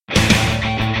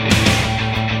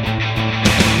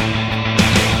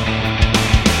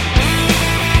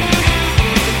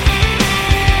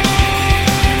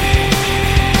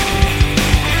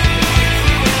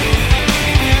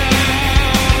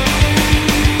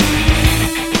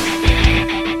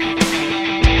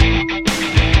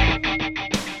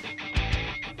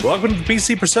Welcome to the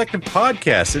PC Perspective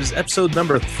Podcast. It is episode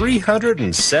number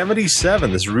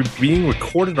 377. This is being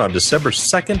recorded on December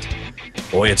 2nd.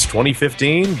 Boy, it's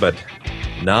 2015, but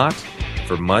not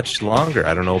for much longer.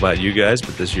 I don't know about you guys,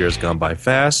 but this year has gone by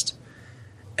fast.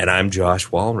 And I'm Josh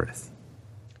Walrath.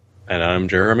 And I'm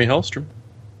Jeremy Hellstrom.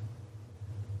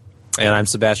 And I'm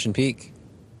Sebastian Peak.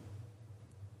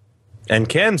 And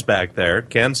Ken's back there.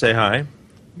 Ken, say hi.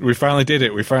 We finally did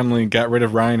it. We finally got rid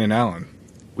of Ryan and Alan.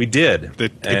 We did.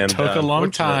 It took a long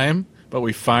time, but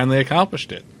we finally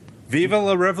accomplished it. Viva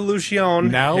la revolution,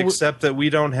 Now, except that we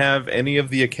don't have any of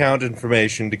the account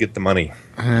information to get the money.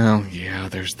 Well, yeah,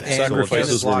 there's that.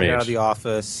 Sacrifices were logged made. out of the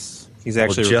office. He's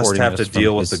actually We'll just recording have to this from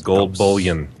deal with his the gold house.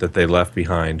 bullion that they left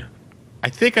behind. I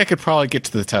think I could probably get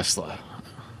to the Tesla.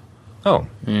 Oh,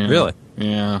 Yeah. Really?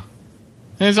 Yeah.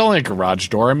 There's only a garage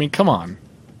door. I mean, come on.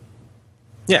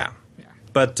 yeah.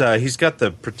 But he's got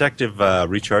the protective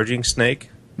recharging snake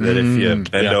that if you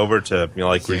bend yeah. over to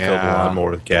refill the Yeah.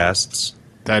 lawnmower with gas,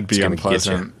 That'd be It's gonna get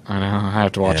unpleasant. I know. I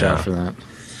have to watch Yeah. out for that.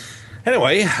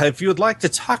 Anyway, if you would like to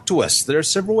talk to us, there are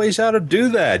several ways how to do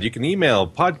that. You can email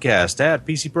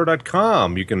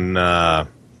podcast@pcpro.com. You can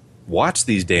watch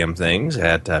these damn things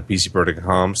at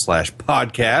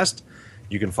pcpro.com/podcast.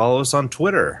 You can follow us on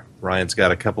Twitter. Ryan's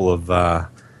got a couple of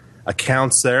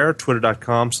accounts there,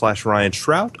 twitter.com/Ryan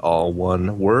Shrout, all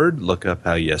one word. Look up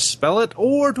how you spell it,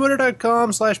 or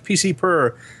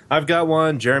twitter.com/PCPer. I've got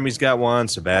one, Jeremy's got one,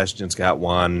 Sebastian's got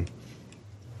one.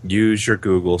 Use your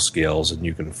Google skills and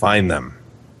you can find them.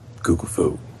 Google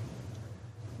foo.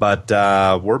 But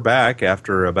we're back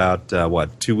after about,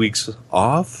 2 weeks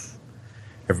off?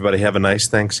 Everybody have a nice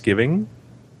Thanksgiving?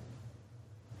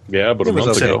 Yeah, but a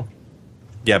month ago.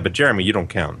 Yeah, but Jeremy, you don't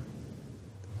count.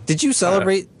 Did you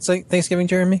celebrate Thanksgiving,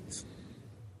 Jeremy?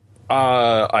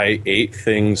 I ate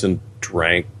things and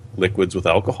drank liquids with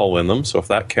alcohol in them, so if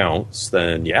that counts,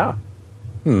 then yeah.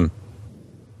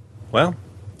 Well,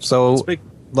 So, it's big.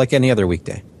 like any other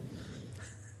weekday.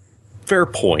 Fair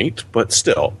point, but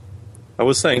still. I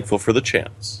was thankful for the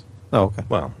chance. Oh, okay.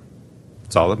 Well,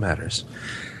 it's all that matters.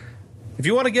 If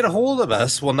you want to get a hold of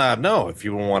us, well, not no. If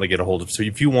you want to get a hold of, so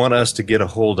if you want us to get a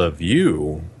hold of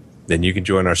you, then you can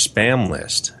join our spam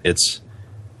list. It's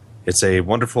a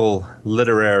wonderful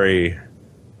literary.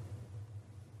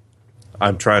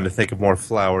 I'm trying to think of more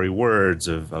flowery words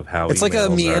of how It's like a emails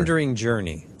are. meandering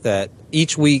journey that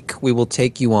each week we will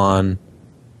take you on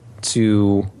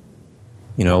to,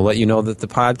 let you know that the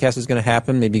podcast is going to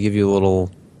happen, maybe give you a little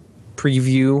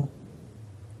preview.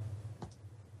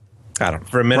 I don't know.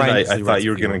 For a minute, Ryan I usually thought writes you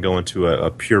were a few. going to go into a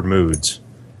pure moods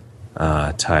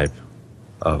type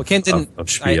of, Well, Ken didn't. of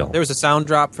spiel. There was a sound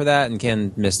drop for that, and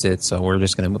Ken missed it, so we're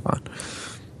just going to move on.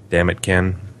 Damn it,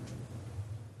 Ken.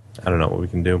 I don't know what we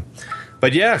can do.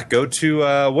 But yeah, go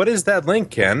to, what is that link,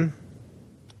 Ken?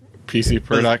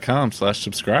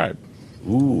 PCPro.com/subscribe.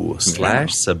 Ooh,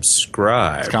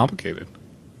 /subscribe. It's complicated.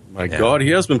 My God, he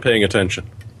has been paying attention.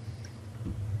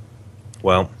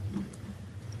 Well,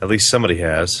 at least somebody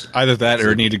has. Either that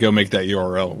or need to go make that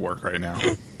URL work right now.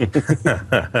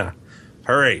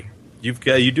 Hurry.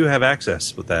 You do have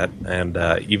access with that, and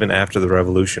even after the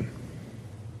revolution.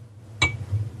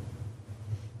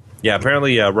 Yeah,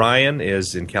 apparently Ryan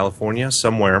is in California,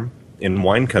 somewhere in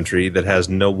wine country that has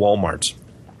no Walmarts.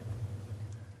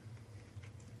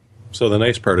 So the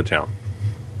nice part of town.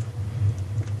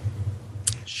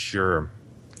 Sure.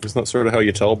 Isn't that sort of how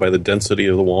you tell by the density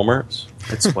of the Walmarts?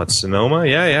 It's what, Sonoma?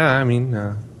 Yeah. I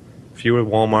mean, fewer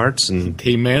Walmarts and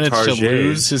He managed to Targets.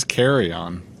 lose his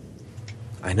carry-on.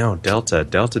 I know, Delta.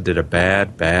 Delta did a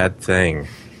bad thing.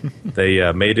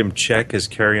 They made him check his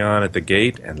carry-on at the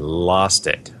gate and lost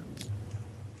it.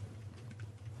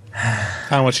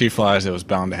 How much he flies, it was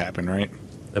bound to happen, right?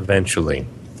 Eventually.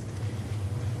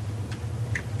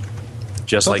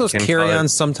 Just Don't like those Ken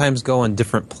carry-ons sometimes go on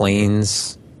different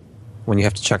planes when you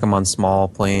have to check them on small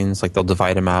planes? Like they'll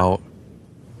divide them out,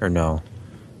 or no?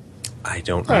 I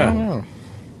don't know. I don't know.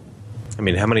 I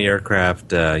mean, how many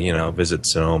aircraft, visit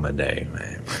Sonoma a day?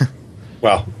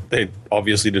 Well, they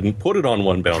obviously didn't put it on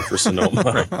one bound for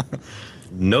Sonoma.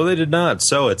 No, they did not.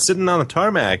 So it's sitting on the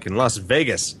tarmac in Las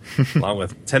Vegas, along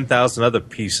with 10,000 other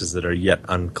pieces that are yet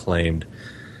unclaimed.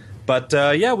 But,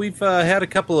 we've had a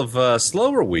couple of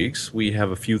slower weeks. We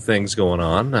have a few things going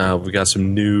on. We've got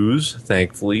some news,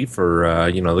 thankfully, for,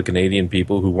 the Canadian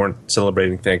people who weren't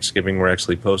celebrating Thanksgiving. We're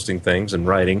actually posting things and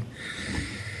writing.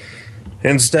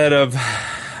 Instead of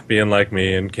being like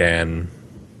me and Ken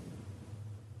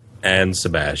and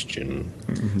Sebastian.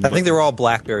 I think they were all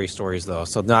BlackBerry stories, though,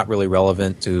 so not really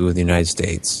relevant to the United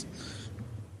States.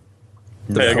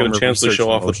 Hey, I got a former chance to research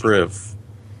show off the motion. priv.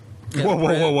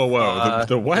 Whoa.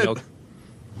 The what? You know,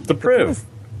 The Priv.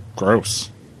 Gross.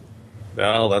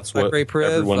 Well, that's what BlackBerry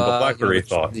Priv, everyone but BlackBerry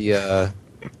thought. The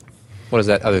what is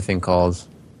that other thing called?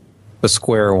 The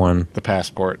square one. The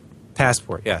Passport.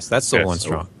 Passport, yes. That's still Yes. going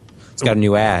strong. It's got a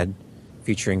new ad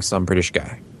featuring some British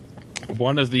guy.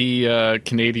 One of the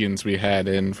Canadians we had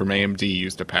in from AMD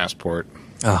used a Passport.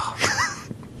 Oh,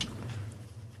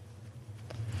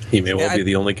 He may well Yeah, be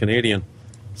the only Canadian.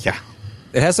 Yeah.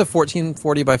 it has a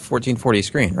 1440 by 1440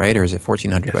 screen, right? Or is it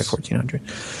 1400 by Yes. 1400?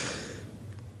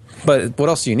 But what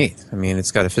else do you need? I mean,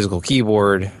 it's got a physical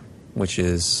keyboard, which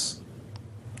is...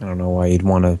 I don't know why you'd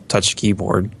want a touch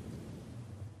keyboard.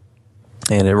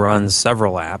 And it runs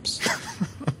several apps.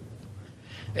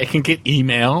 It can get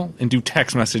email and do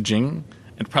text messaging.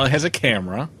 It probably has a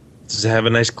camera. Does it have a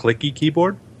nice clicky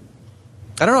keyboard?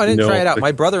 I don't know. I didn't No, try it out. but-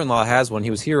 My brother-in-law has one. He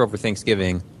was here over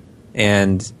Thanksgiving,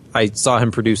 and I saw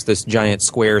him produce this giant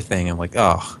square thing. I'm like,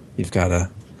 oh, you've got to...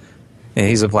 And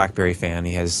he's a BlackBerry fan.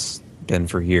 He has been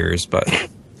for years, but...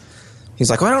 He's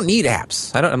like, well, I don't need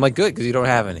apps. I'm like, good, because you don't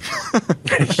have any.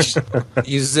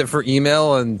 He uses it for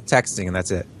email and texting, and that's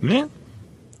it. Yeah.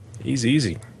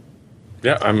 Easy.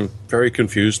 Yeah, I'm very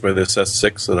confused by this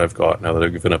S6 that I've got now that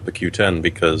I've given up the Q10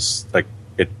 because like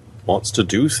it wants to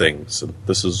do things, and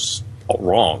this is all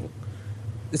wrong.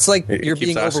 It's like It you're keeps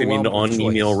being asking me overwhelmed with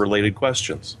non-email choice. related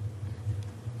questions.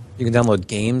 You can download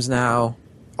games now.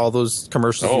 All those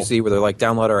commercials you Oh. see where they're like,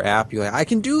 download our app. You're like, I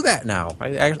can do that now. I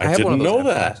have I one of didn't those know apps.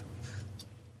 that.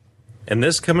 And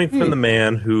this coming from the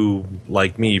man who,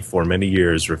 like me, for many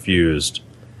years refused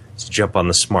to jump on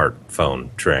the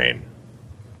smartphone train.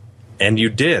 And you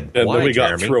did. And Why, then we got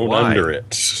Jeremy? thrown Why? under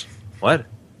it. What?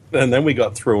 And then we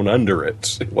got thrown under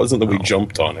it. It wasn't that we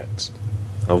jumped on it.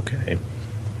 Okay.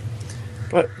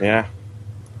 But yeah,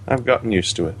 I've gotten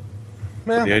used to it.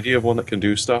 Well, The idea of one that can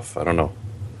do stuff, I don't know.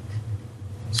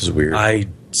 This is weird. I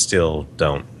still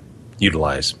don't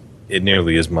utilize it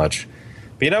nearly as much.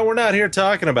 But you know, we're not here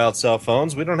talking about cell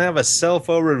phones. We don't have a cell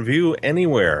phone review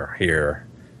anywhere here.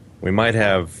 We might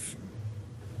have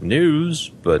news,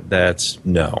 but that's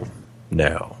no,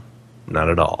 not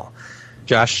at all.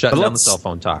 Josh, shut But down the let's- cell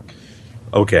phone talk.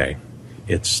 Okay,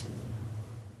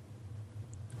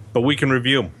 but we can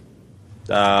review.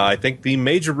 I think the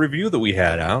major review that we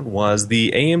had out was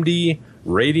the AMD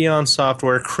Radeon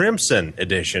Software Crimson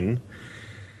Edition.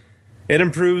 It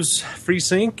improves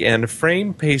FreeSync and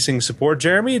frame pacing support.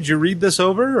 Jeremy, did you read this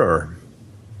over, or?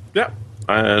 Yeah,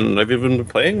 and I've even been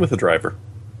playing with the driver.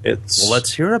 It's Well,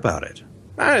 let's hear about it.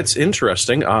 it's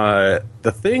interesting. The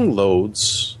thing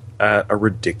loads at a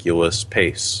ridiculous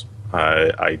pace.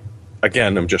 I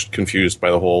again, I'm just confused by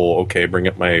the whole. Okay, bring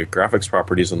up my graphics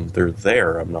properties, and they're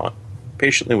there. I'm not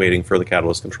patiently waiting for the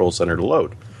Catalyst Control Center to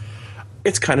load.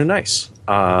 It's kind of nice.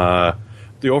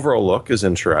 The overall look is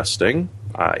interesting.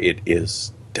 It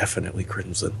is definitely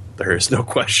Crimson. There is no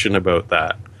question about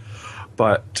that.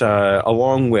 But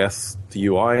along with the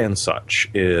UI and such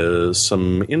is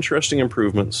some interesting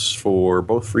improvements for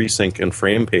both FreeSync and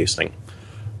frame pacing,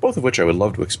 both of which I would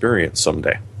love to experience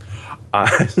someday.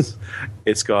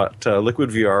 It's got Liquid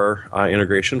VR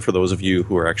integration for those of you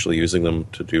who are actually using them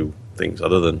to do things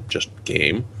other than just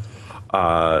game.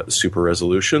 Super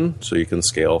resolution, so you can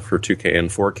scale for 2K and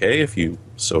 4K if you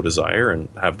so desire and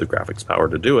have the graphics power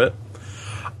to do it.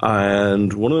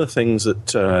 And one of the things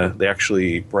that they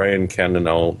actually, Brian, Ken, and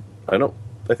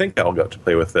I think Al got to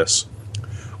play with this,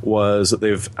 was that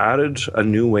they've added a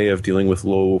new way of dealing with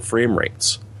low frame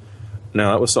rates.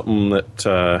 Now, that was something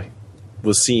that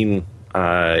was seen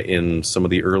in some of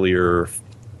the earlier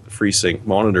FreeSync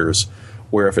monitors,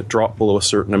 where if it dropped below a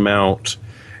certain amount,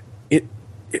 it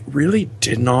really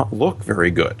did not look very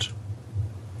good.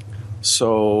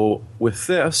 So with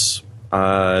this,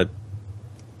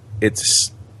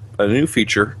 it's a new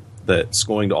feature that's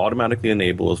going to automatically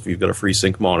enable if you've got a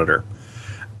FreeSync monitor.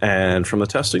 And from the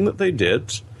testing that they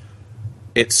did,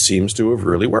 it seems to have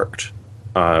really worked,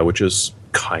 which is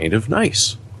kind of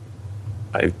nice.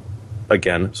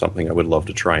 Again, something I would love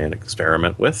to try and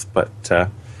experiment with, but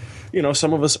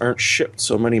some of us aren't shipped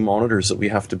so many monitors that we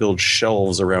have to build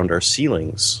shelves around our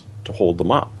ceilings to hold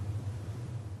them up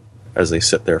as they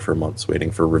sit there for months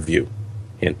waiting for review.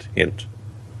 Hint, hint.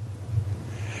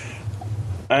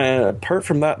 Apart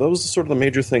from that, those are sort of the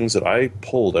major things that I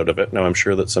pulled out of it. Now, I'm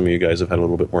sure that some of you guys have had a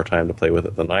little bit more time to play with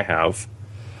it than I have.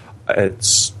 It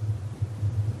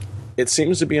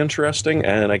seems to be interesting,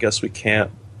 and I guess we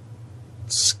can't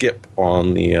skip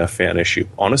on the fan issue.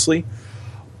 Honestly,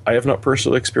 I have not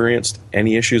personally experienced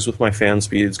any issues with my fan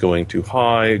speeds going too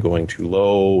high, going too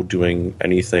low, doing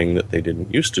anything that they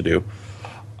didn't used to do.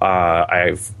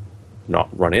 I've not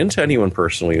run into anyone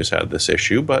personally who's had this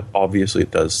issue, but obviously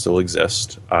it does still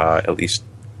exist, at least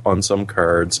on some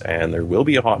cards, and there will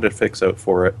be a hot fix out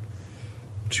for it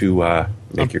to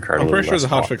make your card a I'm little pretty sure less the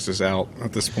hot fix is out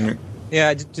at this point.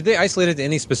 Yeah, did they isolate it to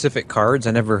any specific cards?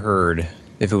 I never heard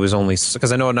if it was only...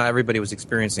 Because I know not everybody was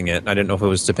experiencing it. I didn't know if it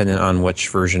was dependent on which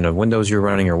version of Windows you're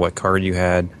running or what card you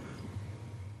had.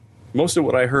 Most of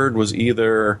what I heard was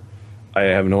either I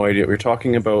have no idea what you're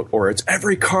talking about, or it's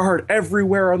every card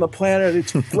everywhere on the planet.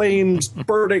 It's flames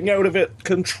burning out of it.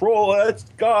 Control it.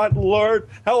 God, Lord,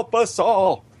 help us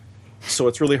all. So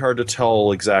it's really hard to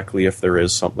tell exactly if there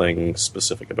is something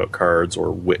specific about cards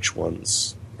or which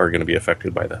ones are going to be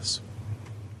affected by this.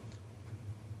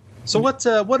 So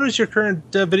what is your current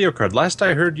video card? Last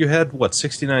I heard you had,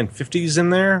 6950s in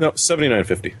there? No,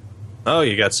 7950. Oh,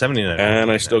 you got 7950.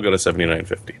 And I still got a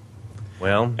 7950.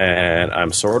 Well, and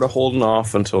I'm sort of holding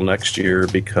off until next year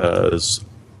because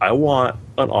I want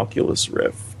an Oculus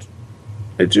Rift.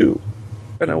 I do.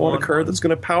 And I want a card that's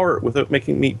going to power it without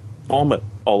making me vomit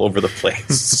all over the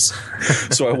place.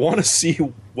 So I want to see,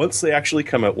 once they actually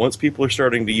come out, once people are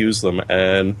starting to use them,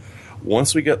 and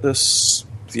once we get this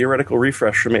theoretical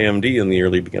refresh from AMD in the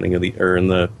early beginning of the, or in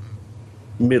the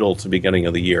middle to beginning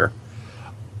of the year,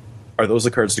 are those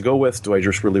the cards to go with? Do I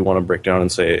just really want to break down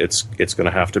and say it's going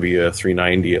to have to be a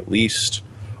 390 at least?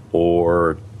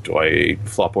 Or do I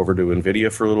flop over to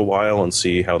NVIDIA for a little while and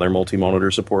see how their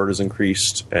multi-monitor support has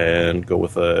increased and go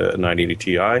with a 980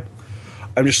 Ti?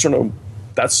 I'm just trying to...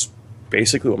 That's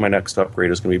basically what my next upgrade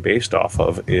is going to be based off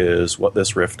of, is what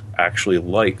this Rift actually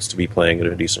likes to be playing at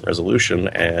a decent resolution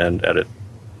and at a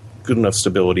good enough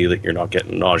stability that you're not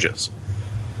getting nauseous.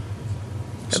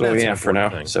 So yeah, for now,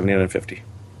 7950.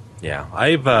 Yeah,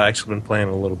 I've actually been playing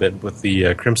a little bit with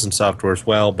the Crimson software as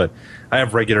well, but I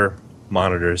have regular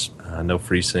monitors, no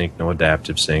FreeSync, no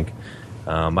adaptive sync.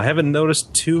 I haven't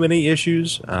noticed too many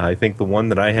issues. I think the one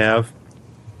that I have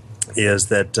is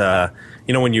that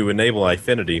when you enable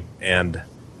Eyefinity and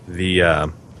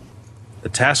the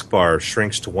taskbar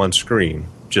shrinks to one screen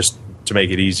just to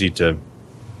make it easy to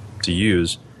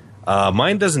use.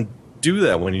 Mine doesn't do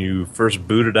that when you first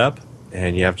boot it up,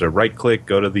 and you have to right-click,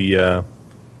 go to the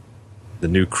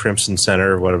new Crimson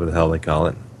Center, whatever the hell they call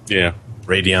it. Yeah.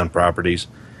 Radeon properties.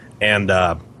 And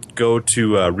go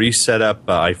to reset up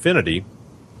Eyefinity.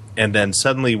 And then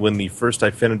suddenly when the first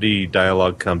Eyefinity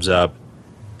dialog comes up,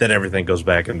 then everything goes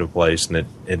back into place and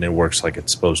it works like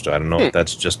it's supposed to. I don't know if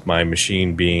that's just my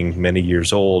machine being many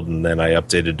years old, and then I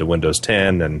updated to Windows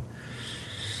 10 and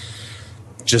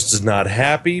just is not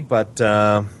happy, but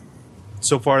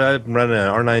so far I've been running an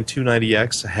R9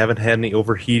 290X. I haven't had any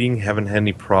overheating, haven't had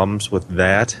any problems with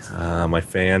that. My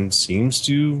fan seems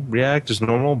to react as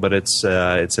normal, but it's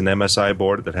an MSI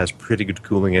board that has pretty good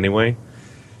cooling anyway.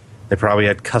 They probably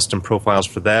had custom profiles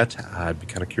for that. I'd be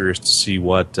kind of curious to see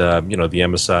what the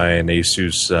MSI and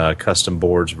Asus custom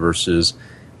boards versus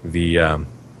the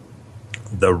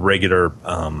regular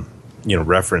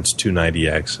reference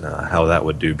 290X, how that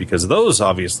would do, because those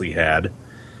obviously had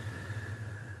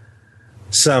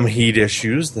some heat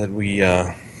issues that we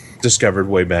discovered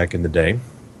way back in the day.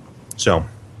 So,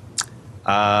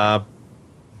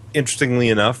 interestingly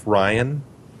enough, Ryan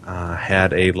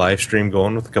had a live stream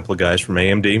going with a couple of guys from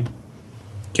AMD.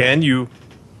 Ken, you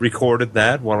recorded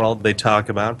that. What all did they talk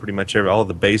about? Pretty much all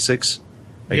the basics.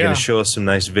 Are you going to show us some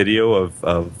nice video of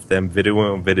them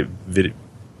videoing?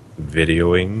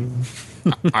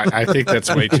 I think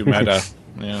that's way too meta.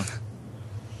 Yeah.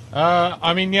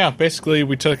 Basically,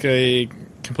 we took a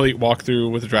complete walkthrough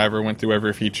with the driver, went through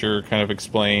every feature, kind of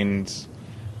explained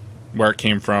where it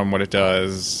came from, what it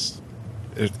does,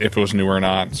 if it was new or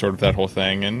not, sort of that whole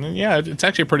thing. And yeah, it's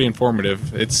actually pretty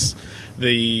informative. It's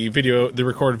the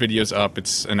recorded video's up.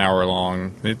 It's an hour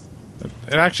long. It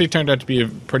actually turned out to be a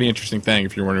pretty interesting thing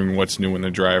if you're wondering what's new in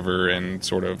the driver and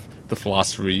sort of the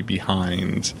philosophy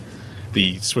behind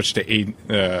the switch to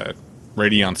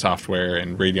Radeon software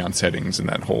and Radeon settings and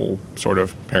that whole sort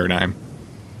of paradigm.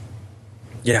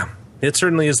 Yeah, it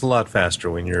certainly is a lot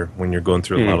faster when you're going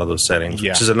through a lot of those settings,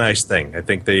 which is a nice thing. I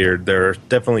think there are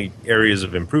definitely areas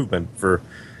of improvement for,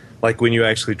 like when you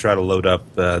actually try to load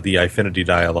up the Eyefinity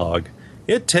dialog.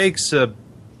 It takes a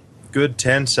good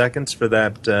 10 seconds for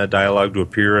that dialog to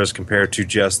appear as compared to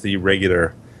just the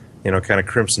regular, kind of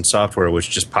Crimson software,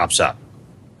 which just pops up,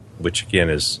 which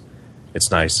again it's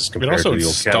nice as compared to the old It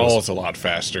also installs a lot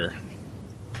faster.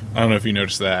 I don't know if you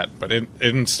noticed that, but it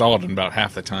installed in about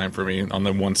half the time for me on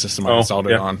the one system I installed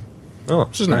it on. Oh,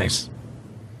 which is nice.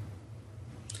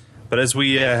 But as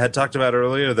we had talked about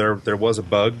earlier, there was a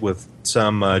bug with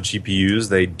some GPUs.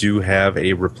 They do have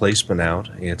a replacement out.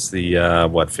 It's the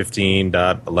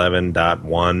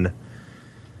 15.11.1,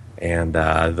 And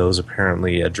those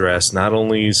apparently address not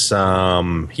only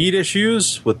some heat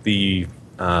issues with the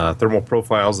thermal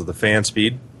profiles of the fan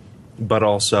speed, but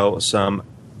also some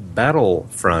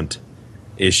battlefront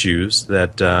issues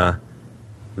that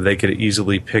they could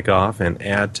easily pick off and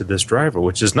add to this driver,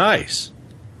 which is nice,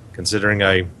 considering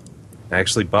I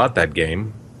actually bought that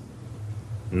game.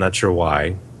 I'm not sure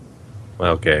why.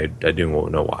 Well, okay, I do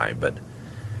know why, but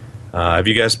have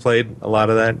you guys played a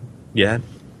lot of that yet?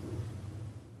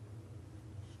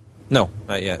 No,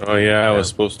 not yet. Oh, yeah, I was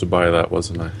supposed to buy that,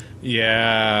 wasn't I?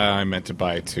 Yeah, I meant to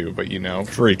buy it too, but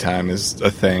free time is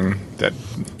a thing that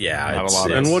not a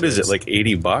lot of. And what is it, like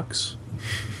 $80?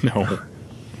 No.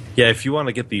 Yeah, if you want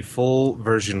to get the full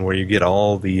version where you get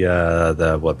all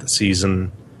the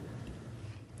season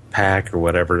pack or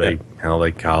whatever they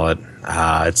call it,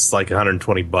 it's like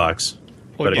 $120.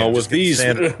 But Well, with these,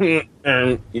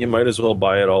 you might as well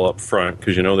buy it all up front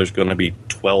because there's going to be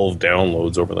 12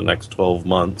 downloads over the next 12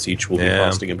 months. Each will be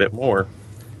costing a bit more.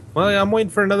 Well, yeah, I'm waiting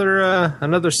for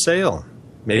another sale.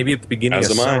 Maybe at the beginning of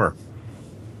summer.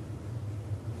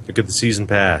 Look at the season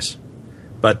pass.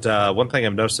 But one thing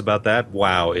I've noticed about that,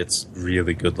 wow, it's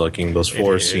really good looking. Those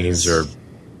forest scenes are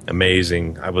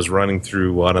amazing. I was running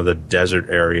through one of the desert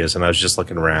areas, and I was just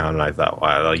looking around, and I thought,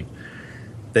 wow,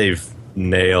 they've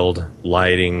nailed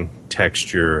lighting,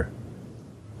 texture,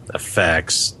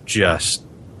 effects, just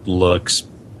looks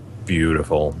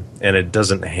beautiful. And it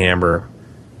doesn't hammer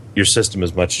your system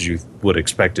as much as you would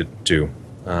expect it to.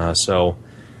 So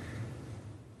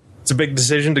it's a big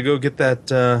decision to go get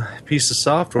that piece of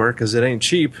software because it ain't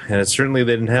cheap. And certainly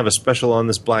they didn't have a special on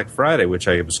this Black Friday, which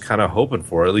I was kind of hoping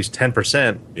for, at least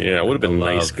 10%. Yeah, it would have been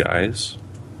nice, guys.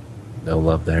 No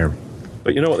love there.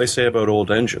 But you know what they say about old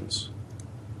engines?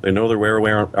 They know their way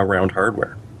around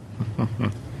hardware.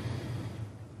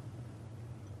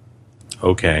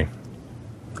 Okay.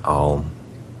 I'll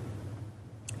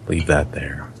leave that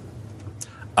there.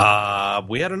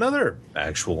 We had another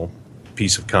actual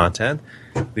piece of content.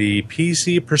 The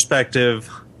PC Perspective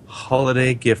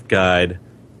Holiday Gift Guide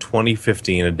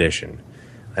 2015 edition.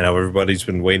 I know everybody's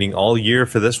been waiting all year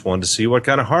for this one to see what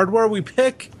kind of hardware we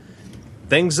pick.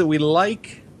 Things that we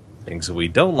like, things that we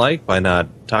don't like by not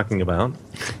talking about.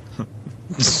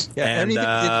 And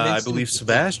I believe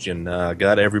Sebastian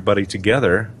got everybody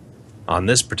together on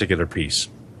this particular piece.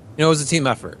 It was a team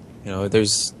effort.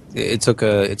 It took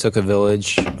a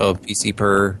village of PC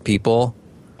per people,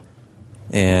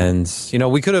 and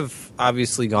we could have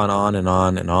obviously gone on and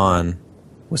on and on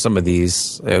with some of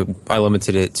these. I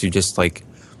limited it to just like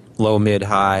low, mid,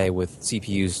 high with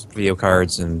CPUs, video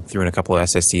cards, and threw in a couple of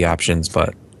SSD options.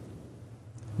 But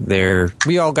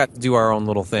we all got to do our own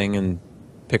little thing and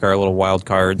pick our little wild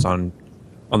cards on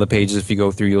the pages. If you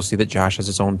go through, you'll see that Josh has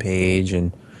his own page,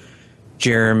 and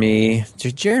Jeremy,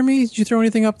 did you throw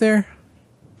anything up there?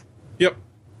 Yep.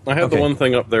 I had the one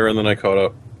thing up there, and then I caught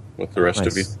up with the rest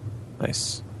of you.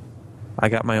 Nice. I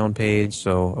got my own page,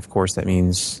 so of course that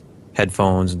means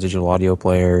headphones and digital audio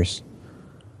players.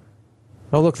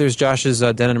 Oh, look, there's Josh's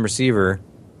Denon receiver.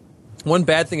 One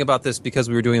bad thing about this, because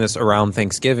we were doing this around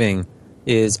Thanksgiving,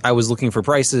 is I was looking for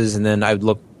prices, and then I would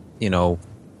look,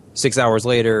 6 hours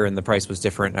later, and the price was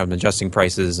different. I'm adjusting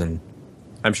prices, and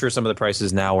I'm sure some of the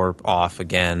prices now are off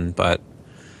again, but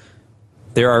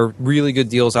there are really good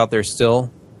deals out there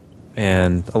still,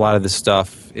 and a lot of this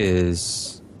stuff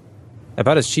is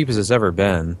about as cheap as it's ever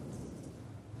been.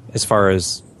 As far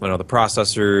as the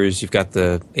processors, you've got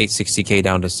the 860K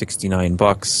down to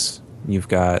 $69. You've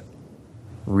got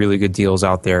really good deals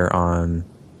out there on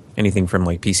anything from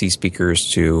like PC speakers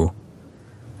to,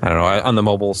 I don't know, on the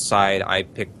mobile side, I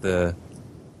picked the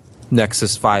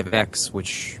Nexus 5X,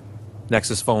 which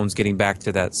Nexus phone's getting back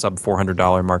to that sub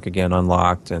 $400 mark again,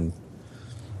 unlocked, and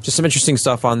just some interesting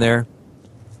stuff on there.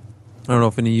 I don't know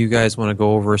if any of you guys want to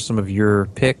go over some of your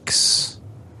picks.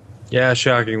 Yeah,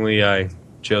 shockingly, I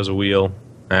chose a wheel.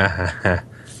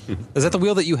 Is that the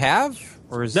wheel that you have?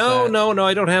 Or is No,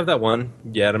 I don't have that one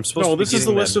yet. I'm supposed to be this is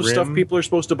the list of stuff people are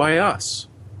supposed to buy us.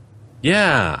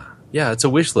 Yeah, it's a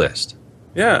wish list.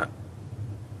 Yeah.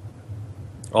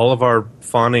 All of our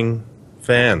fawning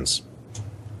fans.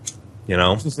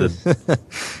 The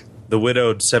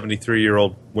widowed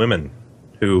 73-year-old women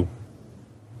who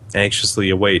anxiously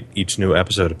await each new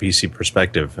episode of PC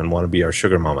Perspective and want to be our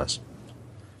sugar mamas.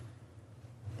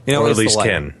 Or at least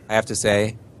can. I have to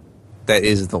say, that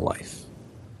is the life.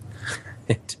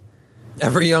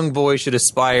 Every young boy should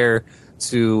aspire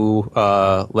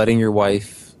to letting your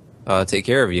wife take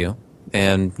care of you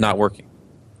and not working.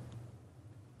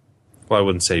 Well, I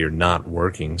wouldn't say you're not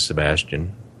working,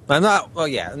 Sebastian. I'm not. Well,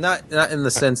 yeah, not in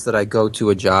the sense that I go to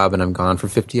a job and I'm gone for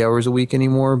 50 hours a week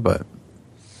anymore. But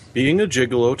Being a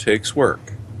gigolo takes work.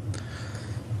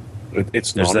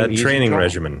 It's There's not an that easy training job.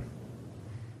 regimen.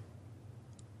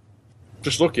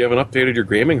 Just look, you haven't updated your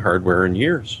gaming hardware in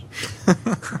years.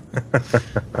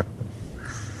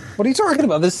 What are you talking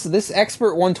about? This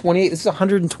Expert 128, this is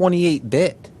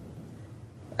 128-bit.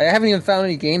 I haven't even found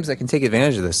any games that can take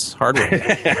advantage of this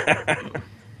hardware.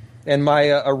 And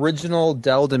my original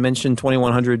Dell Dimension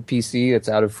 2100 PC, it's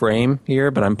out of frame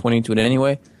here, but I'm pointing to it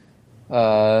anyway.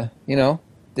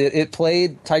 It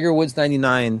played Tiger Woods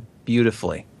 99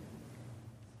 beautifully.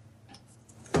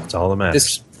 That's all that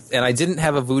matters. And I didn't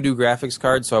have a Voodoo graphics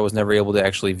card, so I was never able to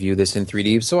actually view this in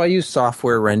 3D. So I used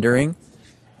software rendering,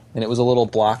 and it was a little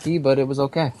blocky, but it was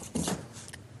okay.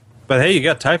 But hey, you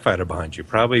got TIE Fighter behind you.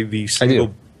 Probably the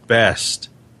single best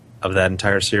of that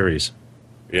entire series.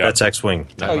 Yeah. That's X-Wing.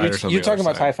 You're talking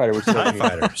about TIE Fighter. Which TIE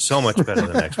Fighter. So much better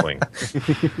than X-Wing.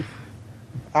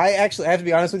 I have to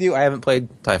be honest with you, I haven't played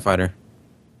TIE Fighter.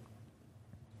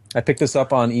 I picked this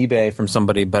up on eBay from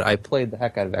somebody, but I played the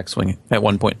heck out of X-Wing at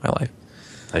one point in my life.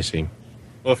 I see.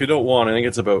 Well, if you don't want, I think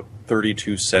it's about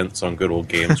 32 cents on Good Old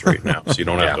Games right now, so you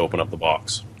don't have to open up the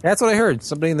box. That's what I heard.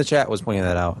 Somebody in the chat was pointing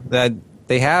that out. That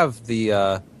they have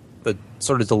the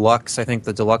sort of deluxe, I think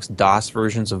the deluxe DOS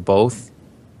versions of both.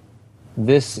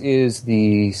 This is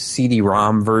the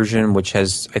CD-ROM version, which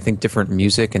has, I think, different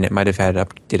music, and it might have had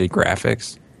updated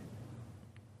graphics.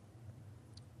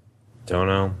 Don't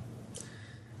know.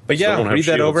 But yeah, Still don't have read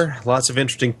that shields. over. Lots of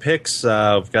interesting picks.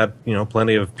 We've got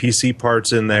plenty of PC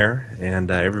parts in there,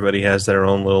 and everybody has their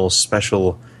own little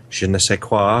special je ne sais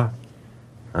quoi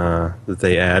that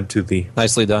they add to the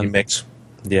Nicely done. mix.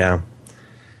 Yeah.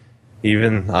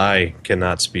 Even I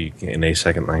cannot speak in a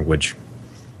second language.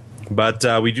 But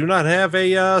we do not have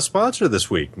a sponsor this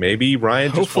week. Maybe Ryan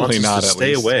just Hopefully wants us not, to at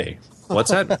stay least. away.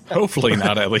 What's that? Hopefully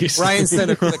not, at least. Ryan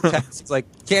sent a quick text. It's like,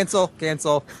 cancel.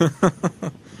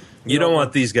 You don't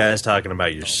want these guys talking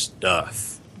about your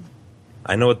stuff.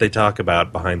 I know what they talk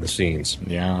about behind the scenes.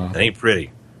 Yeah. It ain't pretty,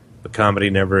 but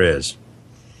comedy never is.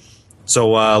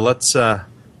 So let's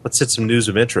hit some news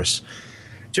of interest.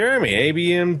 Jeremy,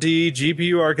 AMD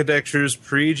GPU architectures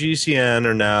pre-GCN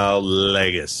are now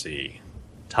legacy.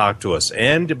 Talk to us,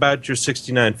 and about your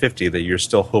 6950 that you're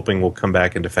still hoping will come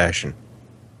back into fashion.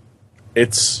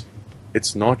 It's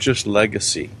not just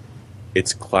legacy;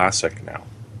 it's classic now.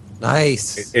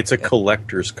 Nice. It's a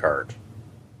collector's card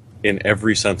in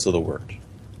every sense of the word.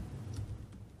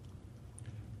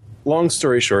 Long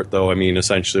story short, though, I mean,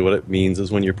 essentially what it means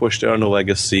is when you're pushed down to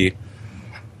legacy,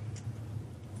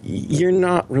 you're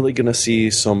not really going to see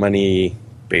so many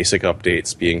basic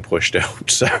updates being pushed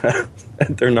out.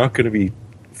 They're not going to be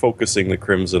focusing the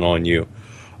Crimson on you.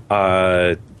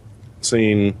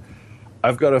 Saying,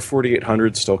 I've got a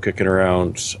 4800 still kicking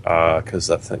around because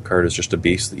that card is just a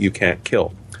beast that you can't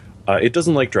kill. It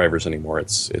doesn't like drivers anymore.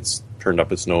 It's turned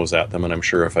up its nose at them, and I'm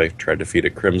sure if I tried to feed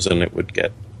it Crimson, it would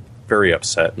get very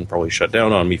upset and probably shut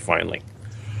down on me finally.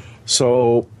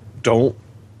 So don't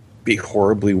be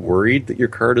horribly worried that your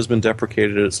card has been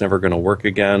deprecated. It's never going to work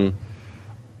again.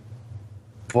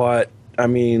 But, I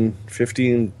mean,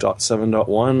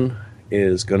 15.7.1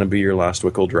 is going to be your last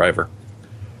Wickel driver.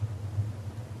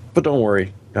 But don't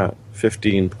worry,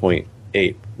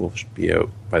 15.8 will be out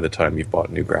by the time you've bought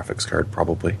a new graphics card,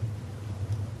 probably.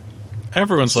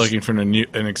 Everyone's looking for an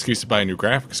excuse to buy a new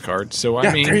graphics card, so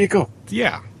I mean... there you go.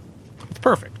 Yeah. It's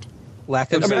perfect.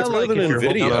 Lack of I mean, it's driver better than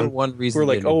support, NVIDIA. number one reason We're to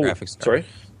like, get a new oh, graphics card. sorry?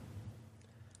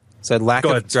 Said lack Go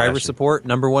of ahead, driver Sebastian. support,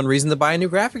 number one reason to buy a new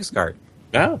graphics card.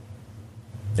 Yeah.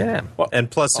 Yeah. Well, And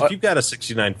plus, if you've got a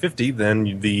 6950,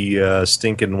 then the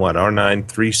stinking, R9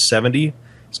 370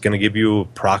 is going to give you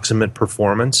approximate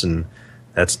performance, and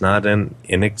that's not an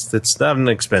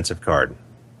expensive card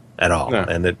at all. No.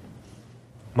 And it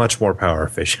much more power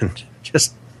efficient,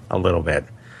 just a little bit.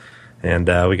 And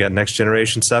we got next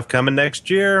generation stuff coming next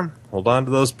year. Hold on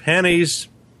to those pennies.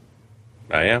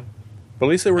 I am. But at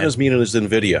least they weren't as mean as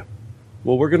NVIDIA.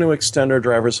 Well, we're going to extend our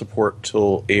driver support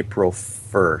till April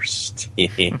 1st.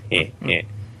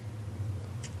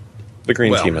 The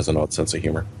green Well. team has an odd sense of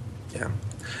humor. Yeah.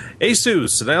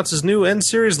 Asus announces new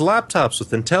N-series laptops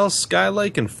with Intel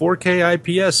Skylake and 4K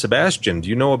IPS. Sebastian, do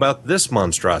you know about this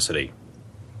monstrosity?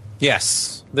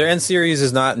 Yes. Their N series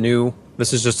is not new.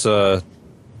 This is just a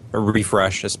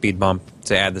refresh, a speed bump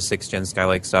to add the 6th gen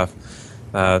Skylake stuff.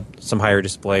 Some higher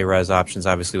display res options,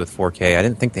 obviously, with 4K. I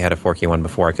didn't think they had a 4K one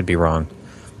before. I could be wrong.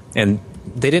 And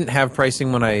they didn't have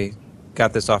pricing when I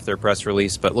got this off their press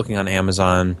release, but looking on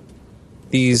Amazon,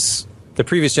 the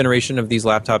previous generation of these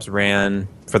laptops ran,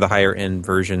 for the higher end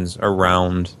versions,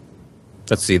 around,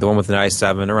 let's see, the one with an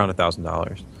i7, around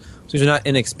 $1,000. So these are not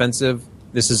inexpensive.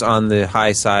 This is on the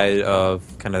high side of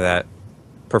kind of that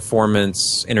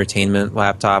performance entertainment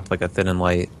laptop, like a thin and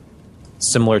light,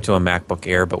 similar to a MacBook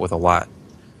Air, but with a lot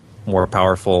more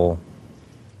powerful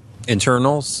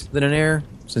internals than an Air,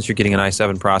 since you're getting an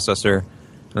i7 processor.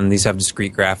 And these have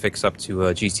discrete graphics up to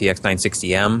a GTX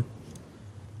 960M.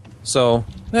 So,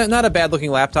 not a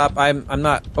bad-looking laptop. I'm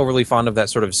not overly fond of that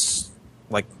sort of,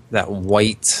 like, that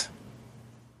white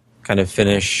kind of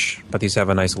finish, but these have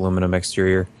a nice aluminum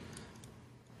exterior.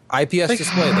 IPS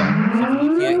display, though.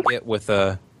 Something you can't get with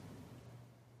a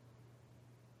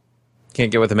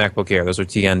MacBook Air. Those are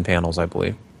TN panels, I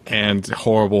believe. And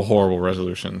horrible, horrible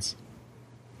resolutions.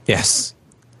 Yes.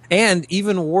 And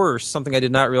even worse, something I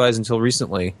did not realize until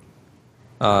recently,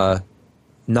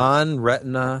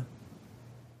 non-Retina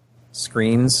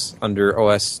screens under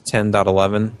OS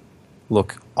 10.11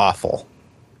 look awful.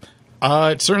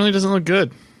 It certainly doesn't look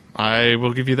good. I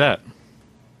will give you that.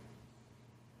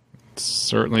 It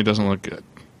certainly doesn't look good.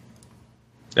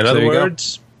 In other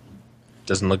words,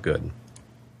 doesn't look good.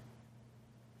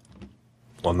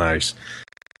 Well, nice.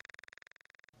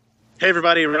 Hey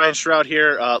everybody, Ryan Shroud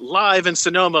here, live in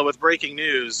Sonoma with breaking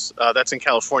news. That's in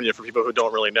California for people who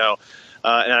don't really know.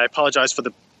 And I apologize for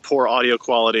the poor audio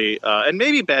quality and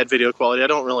maybe bad video quality. I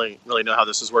don't really know how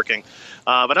this is working.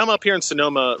 But I'm up here in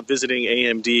Sonoma visiting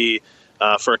AMD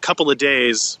for a couple of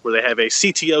days where they have a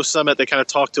CTO summit. They kind of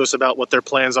talk to us about what their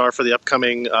plans are for the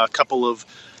upcoming couple of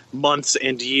months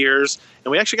and years.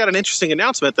 And we actually got an interesting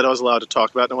announcement that I was allowed to talk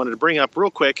about, and I wanted to bring up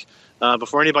real quick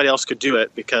before anybody else could do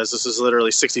it, because this is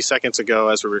literally 60 seconds ago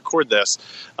as we record this.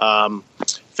 Found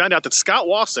out that Scott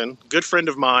Wasson, good friend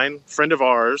of mine, friend of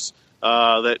ours,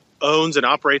 that owns and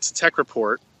operates Tech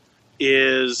Report,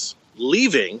 is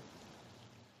leaving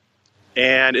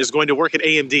and is going to work at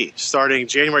AMD starting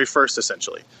January 1st,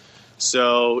 essentially.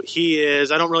 So he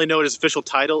is, I don't really know what his official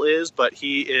title is, but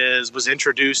he was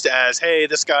introduced as, hey,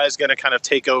 this guy's going to kind of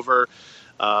take over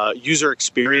user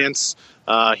experience.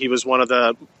 He was one of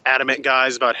the adamant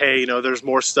guys about, hey, there's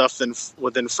more stuff than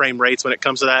within frame rates when it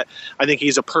comes to that. I think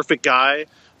he's a perfect guy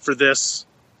for this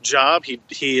job.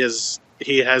 He has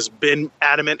been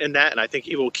adamant in that, and I think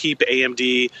he will keep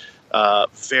AMD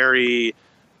very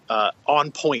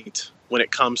on point when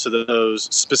it comes to those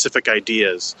specific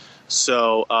ideas.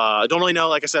 So I don't really know.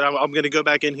 Like I said, I'm going to go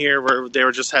back in here where they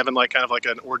were just having kind of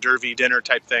an hors d'oeuvre dinner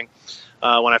type thing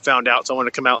when I found out. So I want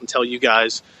to come out and tell you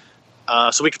guys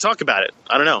so we can talk about it.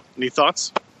 I don't know. Any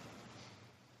thoughts?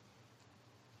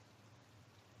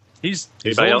 He's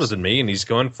Anybody older else? than me, and he's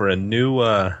going for a new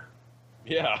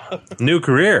new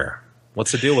career.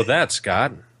 What's the deal with that,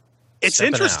 Scott? It's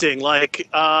Stepping interesting.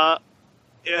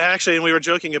 Actually, and we were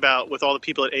joking about with all the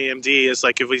people at AMD is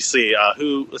if we see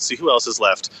who else is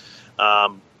left.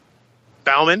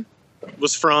 Bauman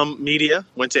was from media,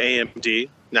 went to AMD.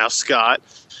 Now Scott,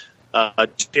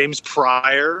 James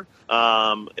Pryor.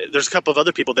 There's a couple of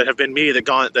other people that have been media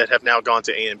that have now gone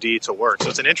to AMD to work. So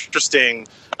it's an interesting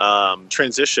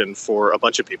transition for a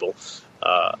bunch of people.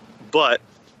 But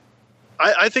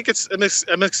I think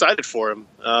I'm excited for him,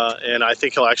 and I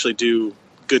think he'll actually do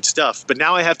good stuff. But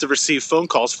now I have to receive phone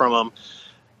calls from him.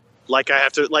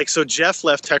 So Jeff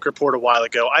left Tech Report a while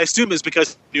ago. I assume it's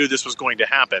because he knew this was going to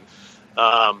happen.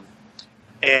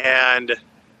 And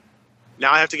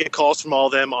now I have to get calls from all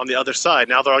of them on the other side.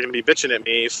 Now they're all going to be bitching at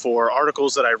me for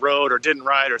articles that I wrote or didn't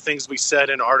write or things we said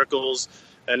in articles.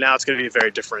 And now it's going to be a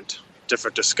very different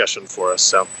discussion for us.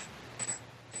 So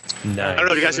Nice. I don't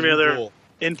know if you guys have any other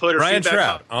input or Ryan feedback.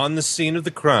 Trout on the scene of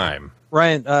the crime.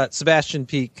 Ryan, Sebastian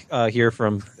Peak here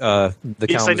from the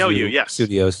Yes, I know Kalamazoo you, yes.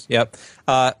 Studios. Yep.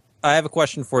 I have a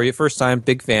question for you. First time,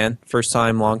 big fan. First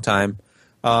time, long time.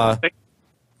 Does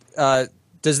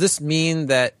this mean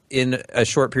that in a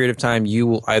short period of time you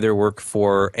will either work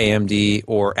for AMD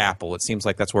or Apple? It seems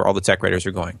like that's where all the tech writers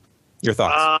are going. Your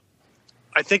thoughts?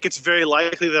 I think it's very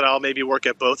likely that I'll maybe work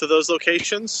at both of those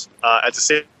locations at the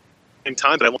same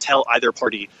time, but I won't tell either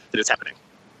party that it's happening.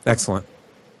 Excellent.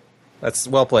 That's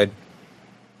well played.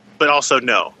 But also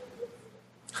no.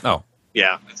 Oh.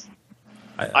 Yeah.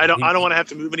 I don't want to have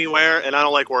to move anywhere, and I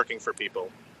don't like working for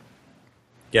people.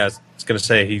 Yeah, I was going to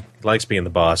say he likes being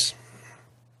the boss.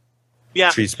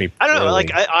 Yeah. Treats me I don't know. poorly.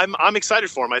 I'm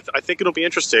excited for him. I think it'll be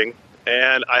interesting,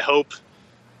 and I hope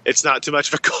it's not too much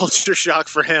of a culture shock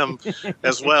for him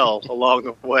as well along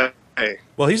the way.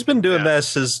 Well, he's been doing Yeah.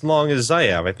 this as long as I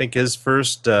have. I think his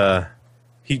first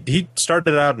he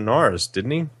started out in Ars,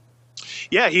 didn't he?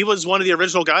 Yeah, he was one of the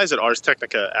original guys at Ars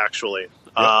Technica, actually.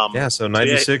 Yeah, so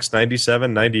 96,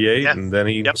 97, 98, Yeah. and then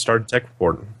he Yep. started Tech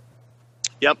Report.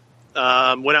 Yep. Went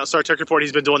out and started Tech Report.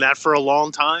 He's been doing that for a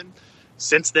long time.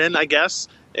 Since then, I guess.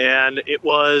 And it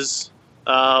was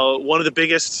one of the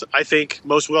biggest, I think,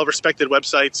 most well-respected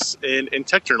websites in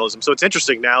tech journalism. So it's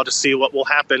interesting now to see what will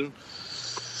happen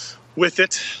with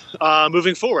it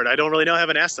moving forward. I don't really know. I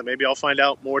haven't asked them. Maybe I'll find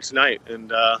out more tonight,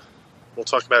 and we'll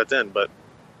talk about it then. But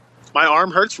my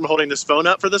arm hurts from holding this phone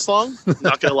up for this long.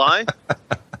 Not going to lie.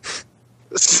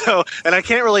 So, and I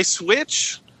can't really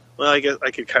switch. Well, I guess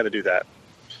I could kind of do that.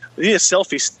 I need a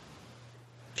selfie.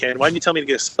 Ken, why didn't you tell me to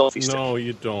get a selfie stick? No,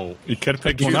 you don't. You could have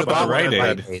picked one up at the Rite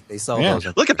Aid. They sell Yeah.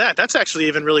 those. Look at that. That's actually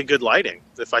even really good lighting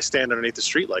if I stand underneath the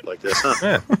street light like this. Huh?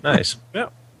 Yeah, nice. Yeah.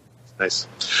 Nice.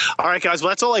 All right, guys. Well,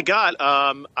 that's all I got.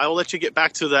 I will let you get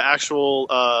back to the actual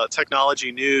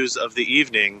technology news of the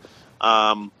evening.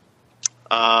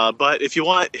 But if you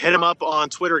want, hit him up on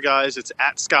Twitter, guys. It's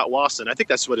at Scott Wasson. I think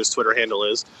that's what his Twitter handle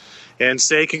is. And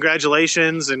say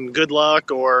congratulations and good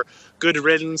luck or good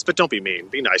riddance, but don't be mean.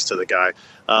 Be nice to the guy.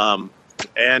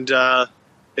 And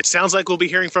it sounds like we'll be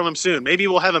hearing from him soon. Maybe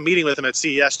we'll have a meeting with him at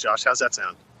CES, Josh. How's that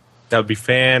sound? That would be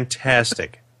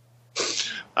fantastic.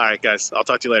 All right, guys. I'll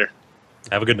talk to you later.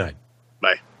 Have a good night.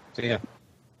 Bye. So, yeah.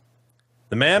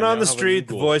 The man I on now the have a street,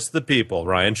 the new goal. voice of the people,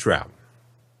 Ryan Shrout.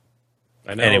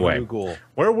 I know Anyway. a new goal.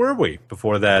 Where were we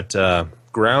before that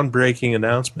groundbreaking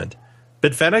announcement?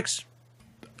 Bit Phoenix?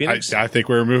 Phoenix? I think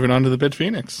we're moving on to the Bit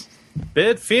Phoenix.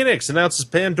 Bit Phoenix announces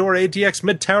Pandora ATX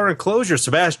mid-tower enclosure.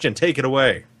 Sebastian, take it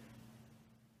away.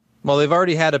 Well, they've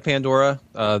already had a Pandora.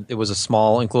 It was a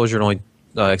small enclosure and only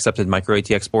accepted micro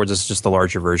ATX boards. This is just the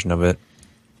larger version of it.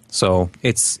 So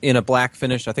it's in a black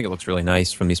finish. I think it looks really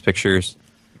nice from these pictures.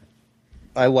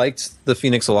 I liked the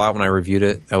Phoenix a lot when I reviewed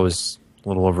it. That was a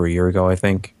little over a year ago, I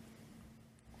think.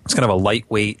 It's kind of a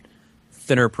lightweight,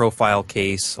 thinner profile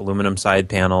case, aluminum side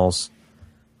panels,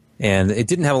 and it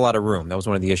didn't have a lot of room. That was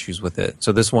one of the issues with it.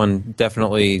 So this one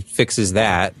definitely fixes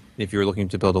that if you're looking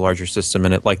to build a larger system,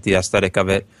 and it liked the aesthetic of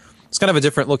it. It's kind of a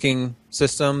different looking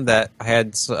system that I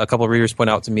had a couple of readers point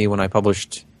out to me when I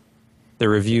published the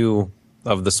review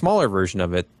of the smaller version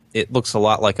of it. It looks a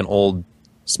lot like an old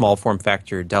small form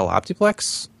factor Dell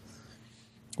Optiplex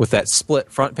with that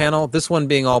split front panel. This one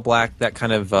being all black, that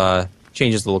kind of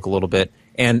changes the look a little bit.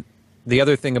 And the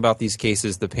other thing about these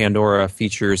cases, the Pandora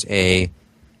features a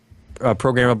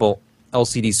programmable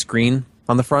LCD screen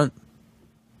on the front,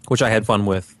 which I had fun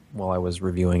with while I was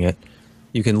reviewing it.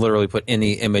 You can literally put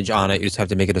any image on it. You just have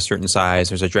to make it a certain size.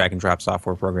 There's a drag and drop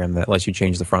software program that lets you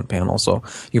change the front panel. So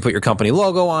you put your company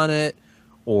logo on it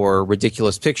or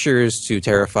ridiculous pictures to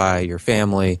terrify your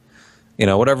family. You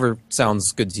know, whatever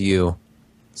sounds good to you.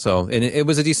 So, and it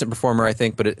was a decent performer, I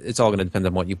think, but it's all going to depend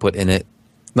on what you put in it.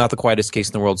 Not the quietest case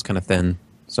in the world. It's kind of thin.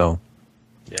 So,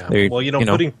 Yeah. Well,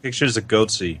 putting pictures of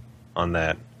Goatsy on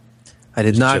that. I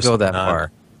did not just go that not-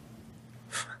 far.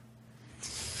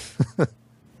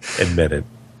 Admit it.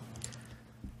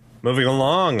 Moving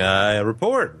along, a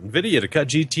report. NVIDIA to cut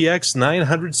GTX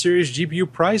 900 series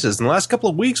GPU prices. In the last couple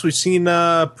of weeks, we've seen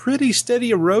pretty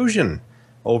steady erosion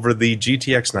over the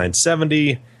GTX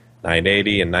 970,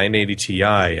 980, and 980 Ti.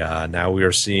 Now we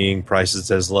are seeing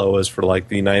prices as low as for like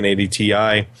the 980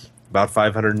 Ti, about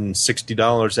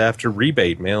 $560 after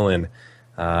rebate mail-in.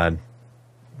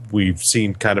 We've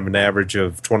seen kind of an average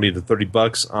of $20 to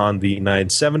 $30 on the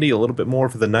 970, a little bit more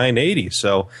for the 980.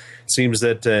 So it seems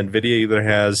that NVIDIA either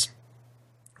has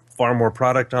far more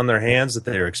product on their hands that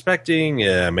they're expecting.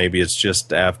 Maybe it's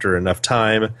just after enough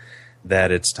time that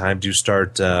it's time to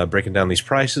start breaking down these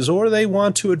prices, or they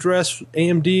want to address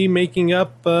AMD making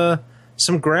up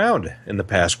some ground in the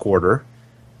past quarter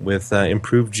with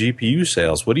improved GPU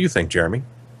sales. What do you think, Jeremy?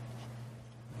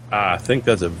 I think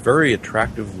that's a very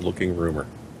attractive looking rumor.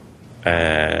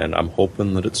 And I'm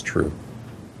hoping that it's true.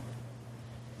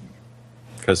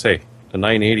 Because, hey, a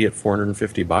 980 at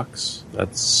 $450,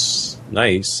 that's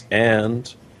nice.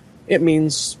 And it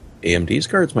means AMD's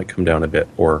cards might come down a bit.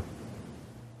 Or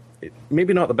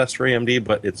maybe not the best for AMD,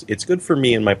 but it's good for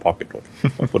me in my pocketbook.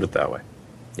 I'll put it that way.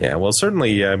 Yeah, well,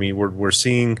 certainly, I mean, we're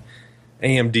seeing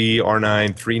AMD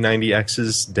R9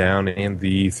 390Xs down in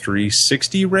the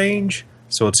 360 range.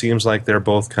 So it seems like they're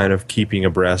both kind of keeping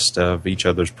abreast of each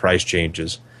other's price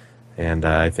changes. And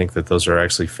I think that those are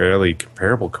actually fairly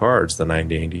comparable cards, the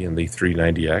 980 and the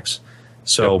 390X.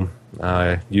 So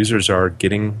users are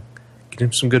getting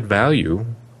some good value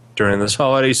during this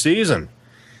holiday season.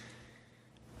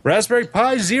 Raspberry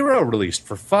Pi Zero released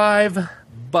for $5.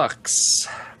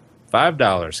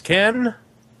 $5. Ken,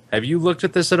 have you looked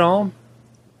at this at all?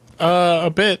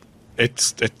 A bit.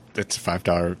 It's a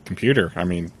 $5 computer. I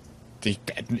mean,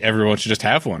 everyone should just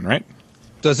have one, right?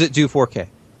 Does it do 4K?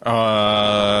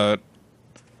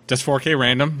 Does 4K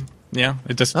random? Yeah,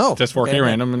 it does. Oh, does 4K okay.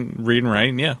 random and read and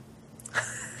write? Yeah.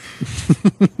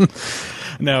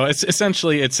 No, it's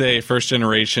essentially a first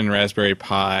generation Raspberry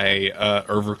Pi,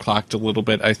 overclocked a little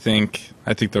bit. I think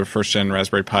the first gen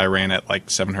Raspberry Pi ran at like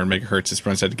 700 megahertz. This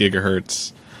runs at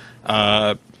gigahertz.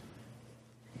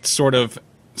 Sort of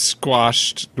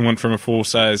squashed, went from a full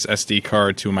size SD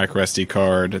card to a micro SD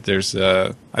card. There's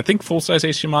I think full size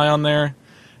HDMI on there,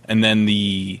 and then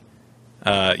the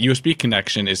USB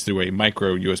connection is through a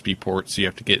micro USB port, so you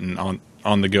have to get an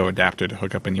on the go adapter to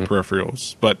hook up any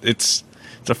peripherals. But it's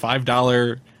a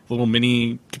 $5 little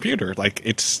mini computer. Like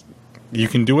you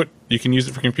can do it. You can use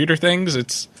it for computer things.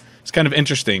 It's kind of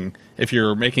interesting if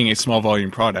you're making a small volume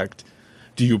product.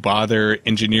 Do you bother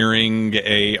engineering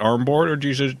a ARM board, or do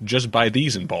you just buy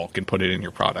these in bulk and put it in your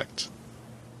product?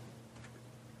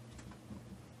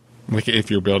 Like if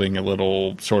you're building a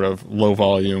little sort of low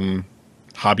volume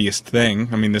hobbyist thing,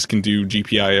 I mean, this can do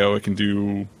GPIO. It can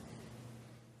do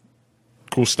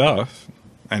cool stuff,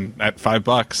 and at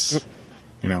 $5,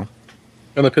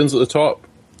 And the pins at the top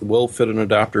will fit an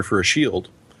adapter for a shield.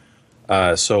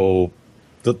 So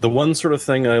the one sort of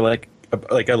thing I like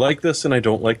I like this and I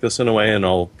don't like this in a way, and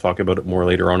I'll talk about it more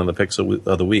later on in the picks of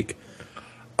the week.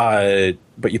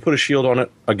 But you put a shield on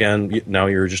it, again, now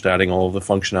you're just adding all of the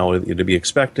functionality that you'd be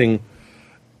expecting.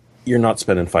 You're not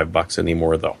spending $5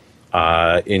 anymore, though.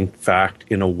 In fact,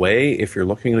 in a way, if you're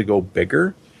looking to go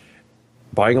bigger,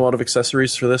 buying a lot of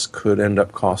accessories for this could end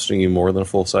up costing you more than a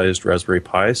full-sized Raspberry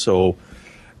Pi. So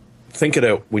think it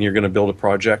out when you're going to build a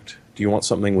project. Do you want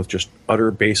something with just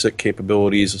utter basic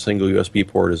capabilities? A single USB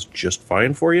port is just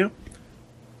fine for you.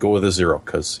 Go with a Zero,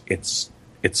 because it's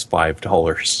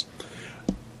 $5.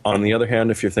 On the other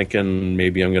hand, if you're thinking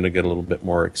maybe I'm going to get a little bit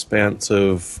more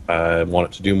expansive, want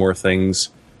it to do more things,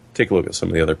 take a look at some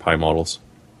of the other Pi models.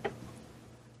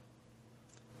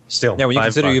 Still, yeah. When you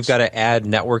consider $5. you've got to add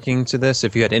networking to this,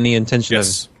 if you had any intention of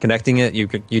connecting it,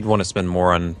 you'd want to spend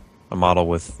more on a model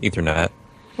with Ethernet.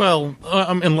 Well,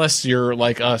 unless you're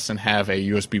like us and have a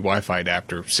USB Wi-Fi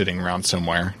adapter sitting around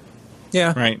somewhere.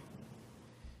 Yeah. Right.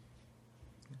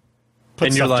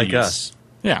 And you're like us.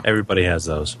 Yeah. Everybody has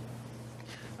those.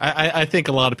 I think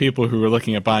a lot of people who are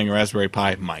looking at buying a Raspberry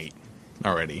Pi might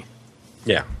already.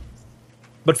 Yeah.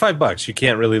 But $5, you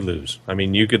can't really lose. I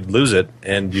mean, you could lose it,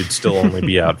 and you'd still only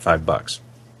be out $5.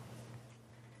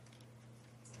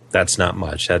 That's not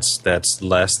much. That's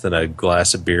less than a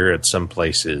glass of beer at some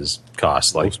places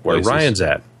costs, like where Ryan's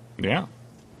at. Yeah.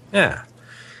 Yeah.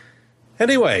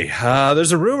 Anyway,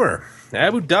 there's a rumor.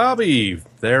 Abu Dhabi,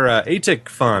 their ATIC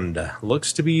fund,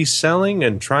 looks to be selling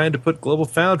and trying to put Global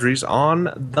Foundries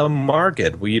on the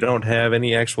market. We don't have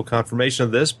any actual confirmation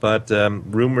of this, but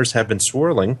rumors have been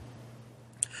swirling.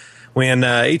 When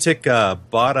ATIC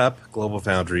bought up Global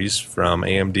Foundries from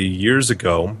AMD years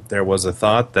ago, there was a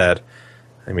thought that,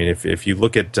 I mean, if you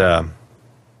look at the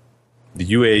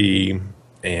UAE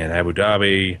and Abu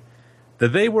Dhabi,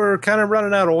 that they were kind of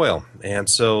running out of oil. And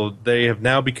so they have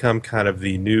now become kind of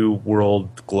the new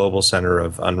world global center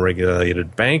of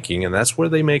unregulated banking, and that's where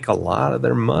they make a lot of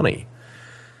their money.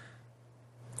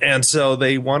 And so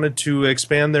they wanted to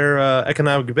expand their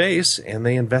economic base, and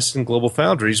they invested in Global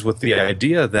Foundries with the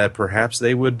idea that perhaps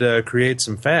they would create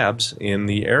some fabs in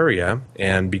the area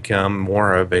and become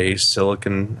more of a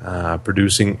silicon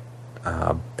producing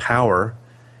power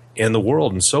in the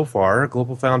world. And so far,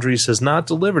 Global Foundries has not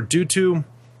delivered due to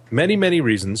many, many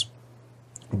reasons,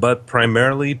 but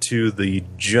primarily to the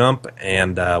jump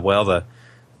and, the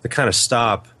kind of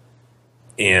stop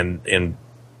in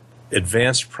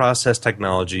advanced process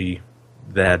technology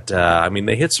that,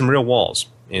 they hit some real walls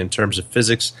in terms of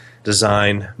physics,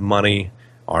 design, money,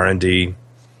 R&D,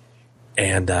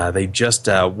 and they just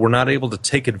were not able to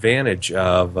take advantage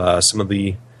of some of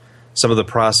the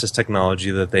process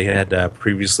technology that they had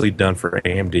previously done for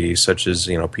AMD, such as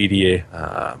PDA,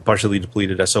 partially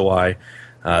depleted SOI.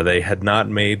 They had not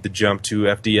made the jump to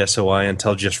FD-SOI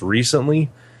until just recently,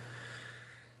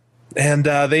 and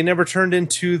they never turned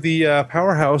into the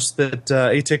powerhouse that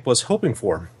ATIC was hoping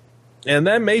for. And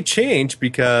that may change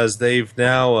because they've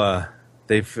now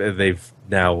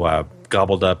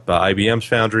gobbled up IBM's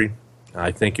foundry.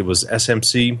 I think it was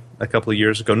SMC a couple of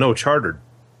years ago. No, Chartered,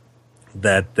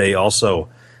 that they also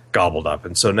gobbled up.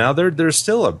 And so now they're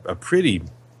still a pretty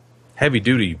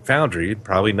heavy-duty foundry,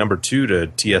 probably number 2 to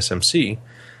TSMC.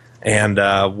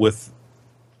 And with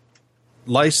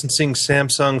licensing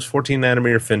Samsung's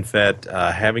 14-nanometer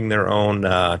FinFET, having their own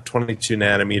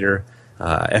 22-nanometer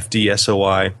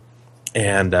FD-SOI,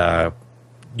 and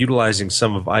utilizing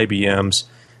some of IBM's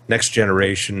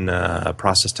next-generation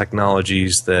process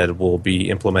technologies that will be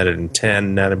implemented in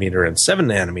 10-nanometer and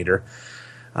 7-nanometer,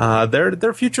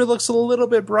 their future looks a little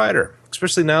bit brighter,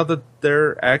 especially now that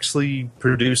they're actually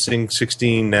producing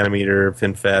 16 nanometer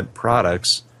FinFET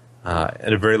products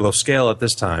at a very low scale at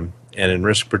this time and in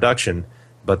risk production,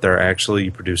 but they're actually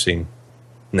producing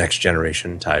next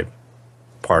generation type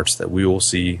parts that we will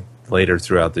see later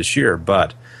throughout this year.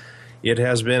 But it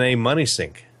has been a money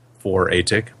sink for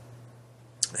ATIC,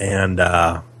 and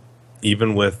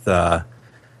even with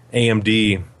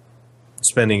AMD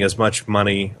spending as much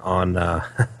money on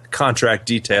contract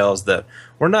details that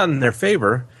were not in their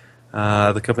favor,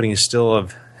 the company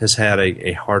has had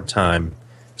a hard time.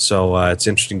 So it's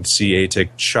interesting to see ATIC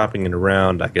shopping it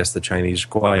around. I guess the Chinese are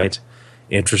quite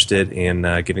interested in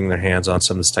getting their hands on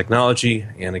some of this technology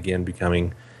and, again,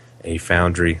 becoming a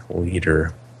foundry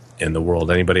leader in the world.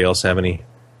 Anybody else have any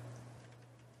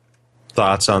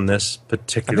thoughts on this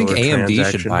particular transaction? I think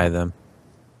AMD should buy them.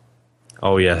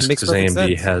 Oh, yes, because AMD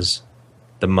sense. has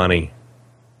the money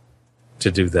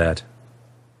to do that.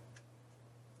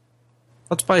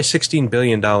 Let's buy $16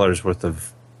 billion worth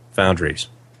of foundries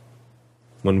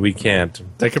when we can't.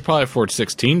 They could probably afford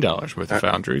 $16 worth of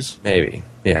foundries. Maybe.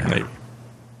 Yeah. Maybe.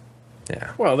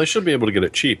 Yeah. Well, they should be able to get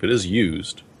it cheap. It is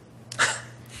used.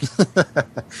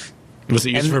 Was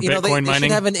it used for Bitcoin they mining?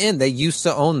 should have an in. They used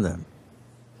to own them.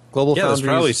 Global Yeah, there's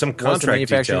Foundries probably some was the contract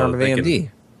manufacturing detail arm of that they AMD.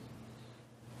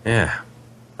 Yeah.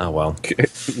 Oh, well.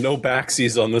 No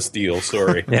backsies on this deal,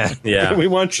 sorry. Yeah. Yeah. We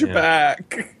want you Yeah.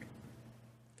 back.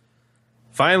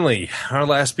 Finally, our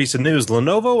last piece of news.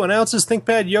 Lenovo announces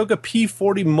ThinkPad Yoga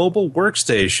P40 mobile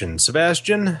workstation.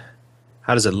 Sebastian,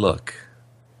 how does it look?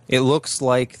 It looks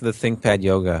like the ThinkPad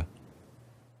Yoga.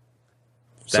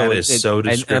 That is so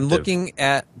descriptive. I'm looking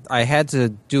at. I had to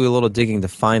do a little digging to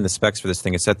find the specs for this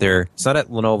thing. It's at their. It's not at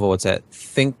Lenovo. It's at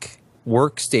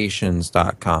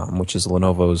thinkworkstations.com, which is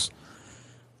Lenovo's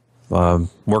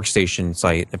workstation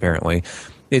site. Apparently,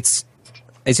 it's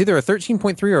either a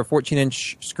 13.3 or a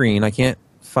 14-inch screen. I can't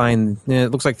find.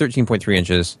 It looks like 13.3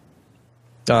 inches.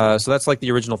 So that's like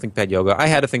the original ThinkPad Yoga. I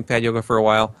had a ThinkPad Yoga for a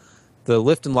while. The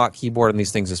lift and lock keyboard on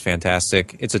these things is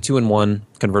fantastic. It's a 2-in-1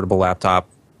 convertible laptop.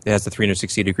 It has the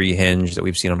 360-degree hinge that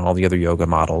we've seen on all the other Yoga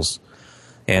models.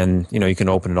 And, you can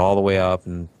open it all the way up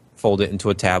and fold it into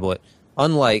a tablet.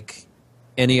 Unlike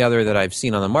any other that I've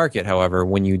seen on the market, however,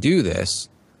 when you do this,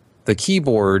 the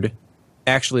keyboard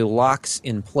actually locks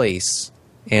in place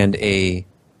and a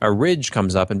ridge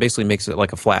comes up and basically makes it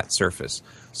like a flat surface.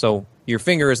 So your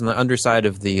finger is on the underside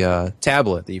of the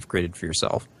tablet that you've created for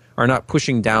yourself, are not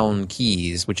pushing down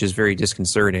keys, which is very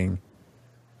disconcerting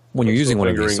when you're using one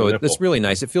of these. So it's really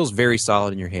nice. It feels very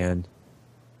solid in your hand.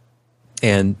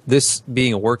 And this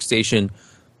being a workstation,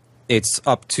 it's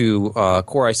up to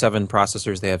Core i7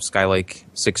 processors. They have Skylake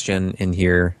 6th Gen in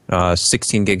here,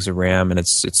 16 gigs of RAM, and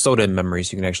it's SOTA in memory,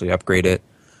 so you can actually upgrade it.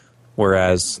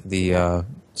 Whereas the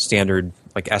standard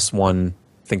like S1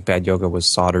 ThinkPad Yoga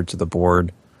was soldered to the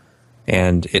board,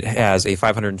 and it has a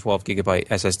 512 gigabyte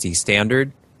SSD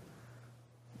standard.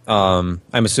 I'm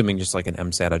assuming just like an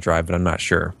mSATA drive, but I'm not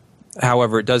sure.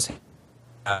 However, it does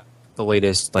have the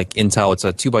latest like Intel. It's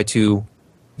a 2x2.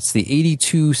 It's the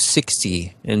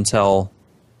 8260 Intel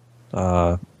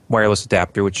wireless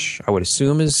adapter, which I would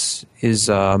assume is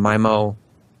MIMO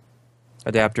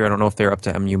adapter. I don't know if they're up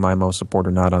to MU MIMO support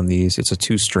or not on these. It's a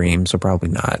 2-stream, so probably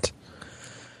not.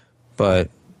 But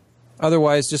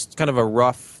otherwise, just kind of a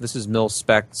rough. This is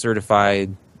mil-spec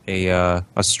certified, a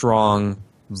strong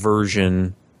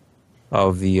version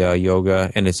of the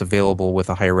Yoga, and it's available with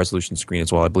a higher resolution screen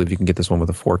as well. I believe you can get this one with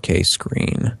a 4K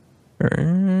screen.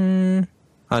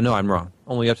 No, I'm wrong.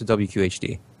 Only up to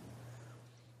WQHD.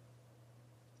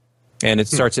 And it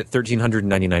starts at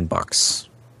 $1,399.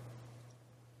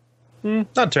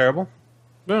 Not terrible.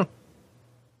 No.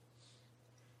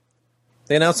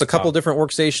 They announced a couple different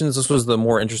workstations. This was the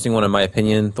more interesting one, in my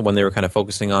opinion, the one they were kind of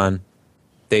focusing on.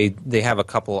 They have a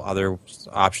couple other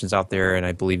options out there, and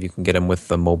I believe you can get them with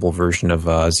the mobile version of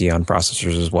Xeon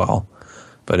processors as well.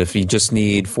 But if you just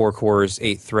need 4 cores,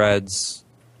 8 threads,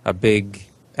 a big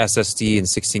SSD, and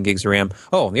 16 gigs of RAM.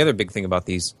 Oh, and the other big thing about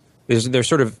these is they're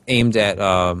sort of aimed at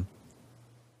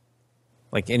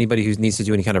like anybody who needs to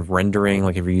do any kind of rendering,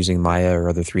 like if you're using Maya or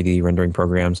other 3D rendering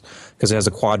programs, because it has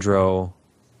a Quadro.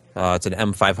 It's an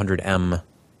M500M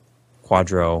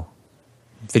Quadro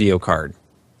video card.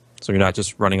 So you're not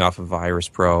just running off of Iris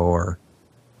Pro or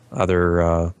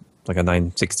other, like a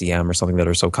 960M or something that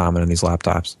are so common in these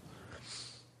laptops.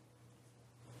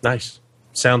 Nice.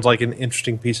 Sounds like an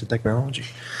interesting piece of technology.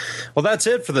 Well, that's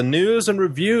it for the news and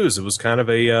reviews. It was kind of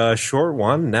a short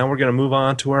one. Now we're going to move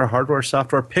on to our hardware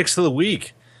software picks of the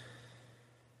week.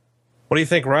 What do you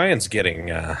think Ryan's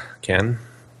getting, Ken?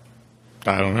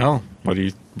 I don't know. What do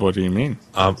you What do you mean?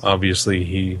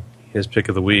 Obviously, his pick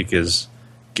of the week is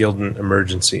Gildan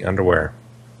Emergency Underwear.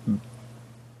 I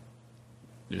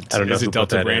don't know Is who it put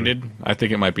Delta that branded? I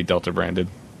think it might be Delta branded.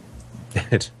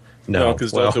 No,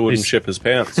 because Delta wouldn't ship his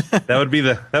pants. that would be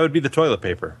the toilet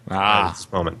paper at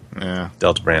this moment. Yeah.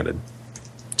 Delta branded.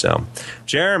 So,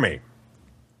 Jeremy.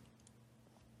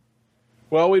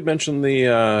 Well, we mentioned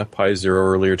the Pi Zero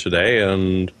earlier today,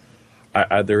 and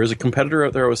there is a competitor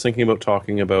out there I was thinking about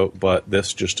talking about, but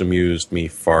this just amused me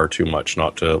far too much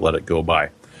not to let it go by.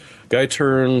 Guy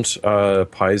turned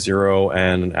Pi Zero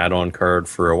and an add-on card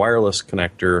for a wireless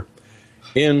connector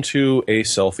into a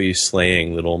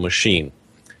selfie-slaying little machine.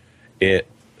 It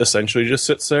essentially just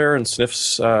sits there and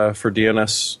sniffs for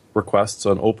DNS requests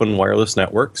on open wireless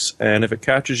networks, and if it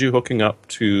catches you hooking up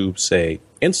to, say,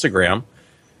 Instagram,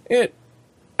 it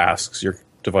asks your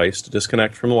device to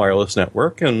disconnect from the wireless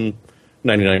network, and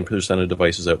 99% of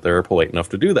devices out there are polite enough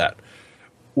to do that,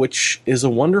 which is a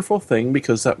wonderful thing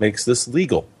because that makes this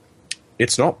legal.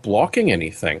 It's not blocking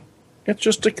anything. It's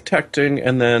just detecting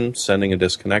and then sending a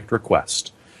disconnect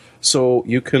request. So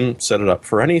you can set it up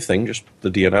for anything, just the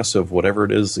DNS of whatever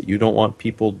it is that you don't want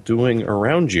people doing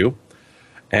around you.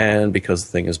 And because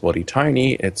the thing is bloody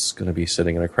tiny, it's going to be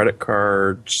sitting in a credit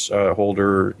card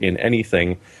holder, in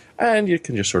anything, and you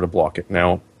can just sort of block it.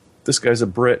 Now, this guy's a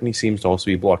Brit, and he seems to also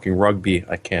be blocking rugby.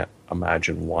 I can't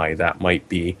imagine why that might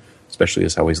be, especially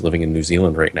as how he's living in New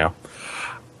Zealand right now.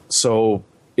 So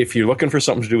if you're looking for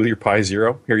something to do with your Pi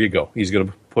Zero, here you go. He's going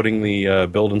to be putting the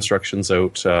build instructions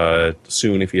out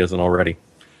soon if he hasn't already.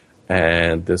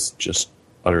 And this just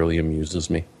utterly amuses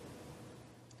me.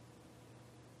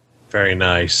 Very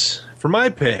nice. For my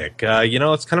pick,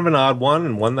 it's kind of an odd one,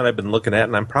 and one that I've been looking at,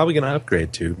 and I'm probably going to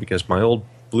upgrade to, because my old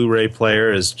Blu-ray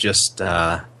player is just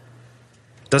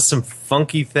does some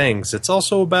funky things. It's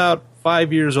also about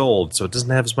 5 years old, so it doesn't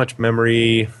have as much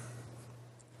memory.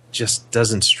 Just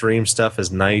doesn't stream stuff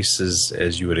as nice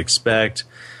as you would expect.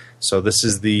 So this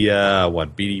is the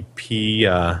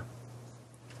BDP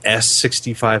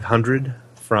S6500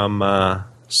 from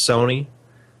Sony.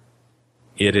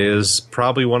 It is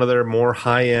probably one of their more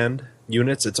high-end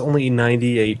units. It's only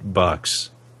 $98.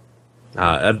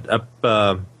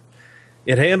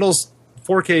 It handles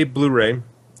 4K Blu-ray,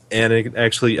 and it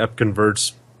actually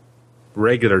upconverts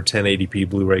regular 1080p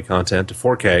Blu-ray content to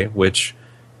 4K, which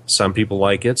some people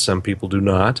like it, some people do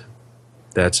not.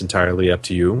 That's entirely up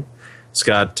to you. It's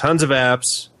got tons of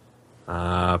apps,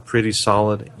 pretty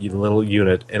solid little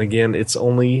unit, and again, it's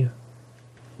only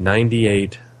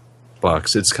 $98.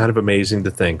 It's kind of amazing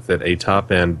to think that a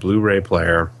top-end Blu-ray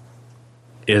player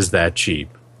is that cheap,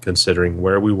 considering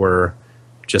where we were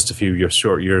just a few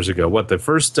short years ago. The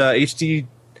first HD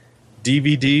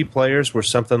DVD players were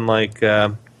something like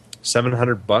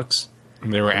 $700.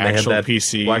 And they were actual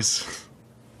PCs.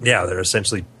 Yeah, they're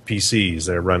essentially PCs.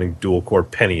 They're running dual-core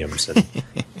Pentiums, and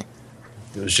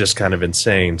it was just kind of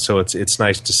insane. So it's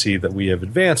nice to see that we have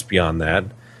advanced beyond that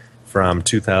from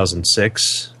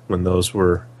 2006 when those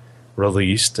were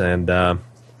released. And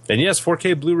yes,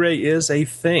 4K Blu-ray is a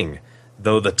thing,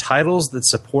 though the titles that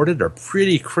support it are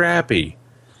pretty crappy.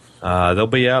 They'll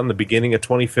be out in the beginning of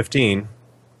 2015,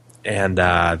 and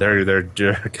they're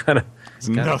kind of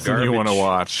nothing garbage. You want to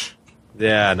watch.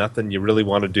 Yeah, nothing you really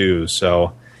want to do.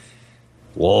 So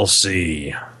we'll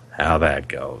see how that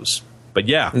goes. But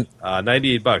yeah,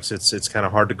 $98. It's kind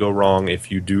of hard to go wrong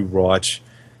if you do watch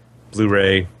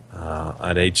Blu-ray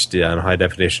on HD, on high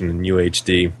definition and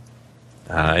UHD,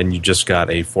 and you just got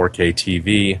a 4K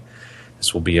TV.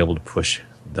 This will be able to push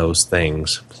those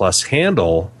things. Plus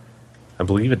handle, I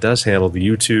believe it does handle the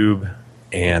YouTube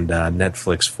and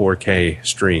Netflix 4K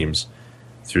streams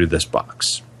through this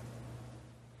box.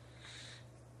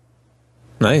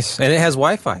 Nice. And it has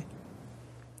Wi-Fi.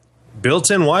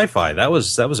 Built-in Wi-Fi. That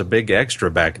was a big extra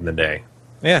back in the day.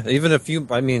 Yeah, even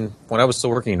when I was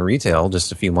still working in retail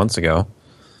just a few months ago,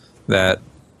 that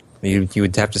you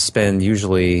would have to spend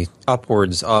usually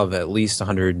upwards of at least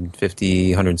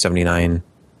 150, 179.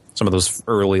 Some of those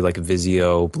early like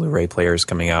Vizio Blu-ray players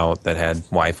coming out that had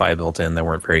Wi-Fi built in that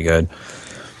weren't very good.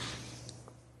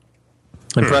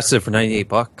 Impressive for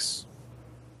 $98.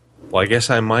 Well, I guess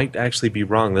I might actually be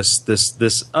wrong.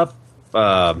 This up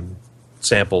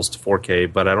samples to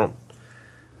 4K, but I don't.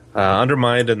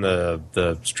 Undermined in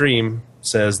the stream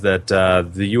says that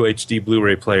the UHD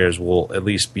Blu-ray players will at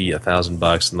least be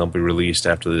 $1,000, and they'll be released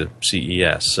after the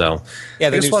CES. So yeah,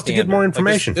 I guess we'll have to get more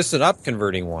information. This is an up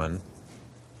converting one,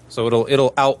 so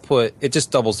it'll output. It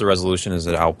just doubles the resolution as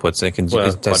it outputs. It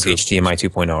does HDMI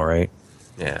 2.0, right?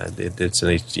 Yeah, it's an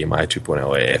HDMI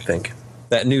 2.0A, I think.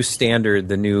 that new standard,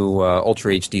 the new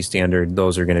Ultra HD standard,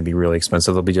 those are going to be really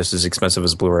expensive. They'll be just as expensive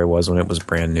as Blu-ray was when it was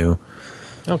brand new.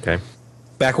 Okay.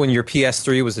 Back when your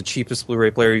PS3 was the cheapest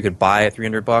Blu-ray player you could buy at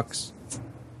 $300,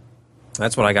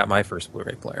 that's when I got my first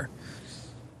Blu-ray player.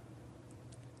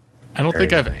 I don't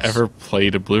think I've nice. ever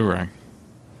played a Blu-ray.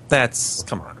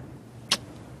 Come on.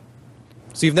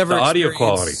 So you've never The audio experienced-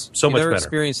 quality, so you've much never better.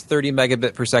 experienced 30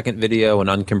 megabit per second video and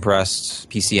uncompressed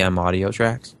PCM audio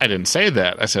tracks? I didn't say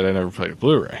that. I said I never played a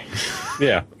Blu-ray.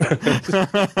 Yeah.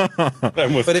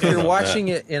 I'm with But if Ken you're on watching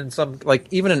it in some, like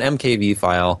even an MKV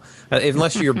file,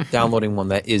 unless you're downloading one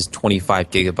that is 25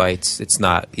 gigabytes, it's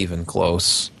not even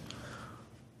close.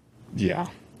 Yeah.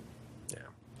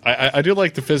 I do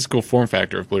like the physical form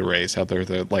factor of Blu-rays. How they're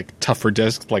the like tougher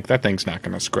disc. Like that thing's not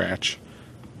going to scratch.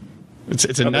 It's a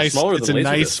And they're nice smaller it's than a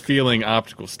nice Laserdisc. feeling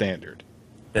optical standard.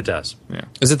 It does. Yeah.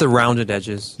 Is it the rounded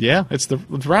edges? Yeah. It's the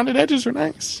rounded edges are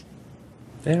nice.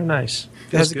 They're nice.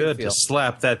 It has It's a good good feel. to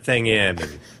slap that thing in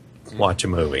and watch a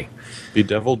movie.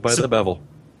 Bedeviled by the bevel.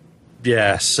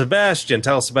 Yeah, Sebastian,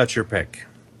 tell us about your pick.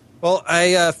 Well,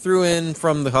 I threw in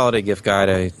from the holiday gift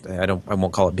guide. I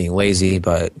won't call it being lazy,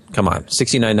 but come on,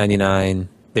 $69.99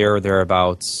 there or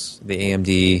thereabouts. The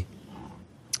AMD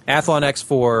Athlon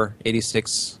X4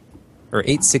 86 or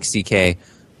 860K.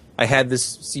 I had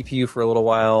this CPU for a little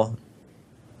while,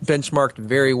 benchmarked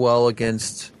very well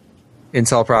against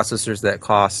Intel processors that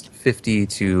cost $50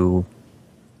 to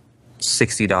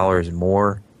 $60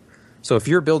 more. So if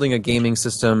you're building a gaming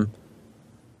system,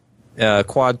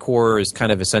 quad core is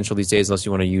kind of essential these days, unless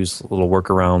you want to use little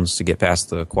workarounds to get past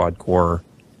the quad core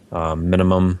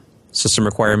minimum system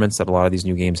requirements that a lot of these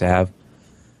new games have.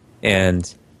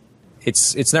 And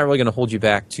it's not really going to hold you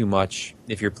back too much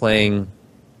if you're playing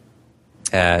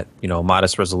at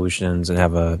modest resolutions and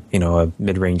have a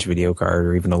mid-range video card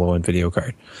or even a low-end video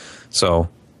card. So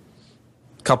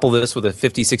couple this with a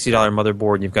 $50, $60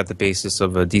 motherboard, and you've got the basis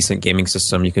of a decent gaming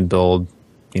system you can build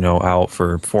out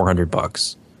for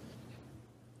 $400.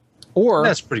 Or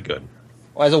That's pretty good.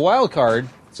 as a wild card,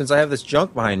 since I have this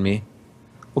junk behind me,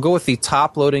 we'll go with the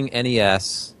top-loading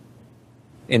NES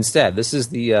instead. This is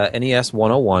the NES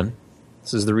 101.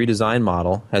 This is the redesigned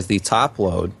model. Has the top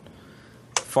load.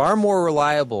 Far more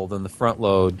reliable than the front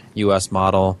load US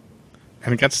model.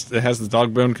 And it has the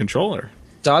dog bone controller.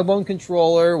 Dogbone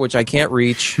controller, which I can't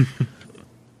reach.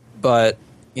 But,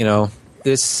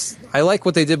 this I like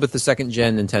what they did with the second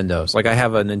gen Nintendos. Like I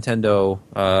have a Nintendo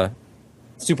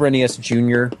Super NES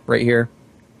Junior right here.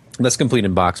 That's complete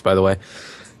in box, by the way.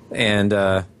 And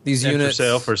these And units for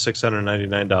sale for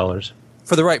 $699.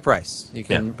 for the right price. You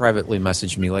can privately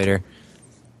message me later.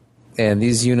 And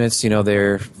these units,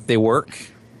 they work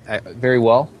very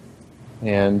well,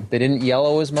 and they didn't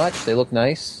yellow as much. They look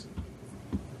nice.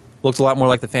 Looked a lot more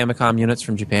like the Famicom units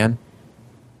from Japan.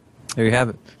 There you have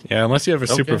it. Yeah, unless you have a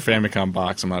Super Okay. Famicom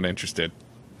box, I'm not interested.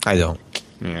 I don't.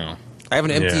 Yeah. I have an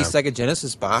empty Yeah. Sega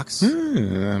Genesis box.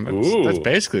 Ooh. That's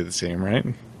basically the same, right?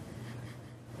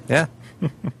 Yeah.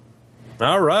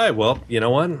 All right. Well, you know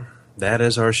what? That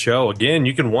is our show. Again,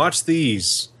 you can watch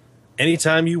these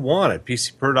anytime you want at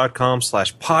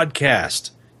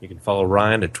pcper.com/podcast. You can follow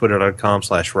Ryan at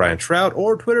twitter.com/Ryan Trout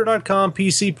or twitter.com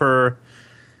PCper.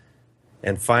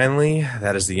 And finally,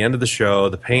 that is the end of the show.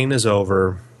 The pain is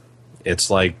over. It's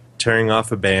like tearing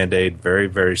off a Band-Aid very,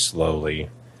 very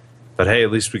slowly. But hey, at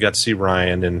least we got to see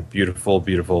Ryan in beautiful,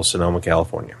 beautiful Sonoma,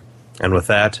 California. And with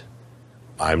that,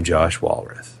 I'm Josh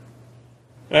Walrath.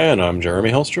 And I'm Jeremy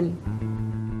Hellstrom.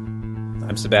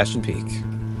 I'm Sebastian Peak.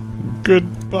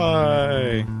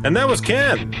 Goodbye. And that was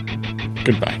Ken.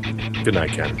 Goodbye. Good night,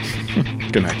 Ken.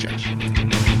 Good night,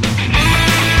 Josh.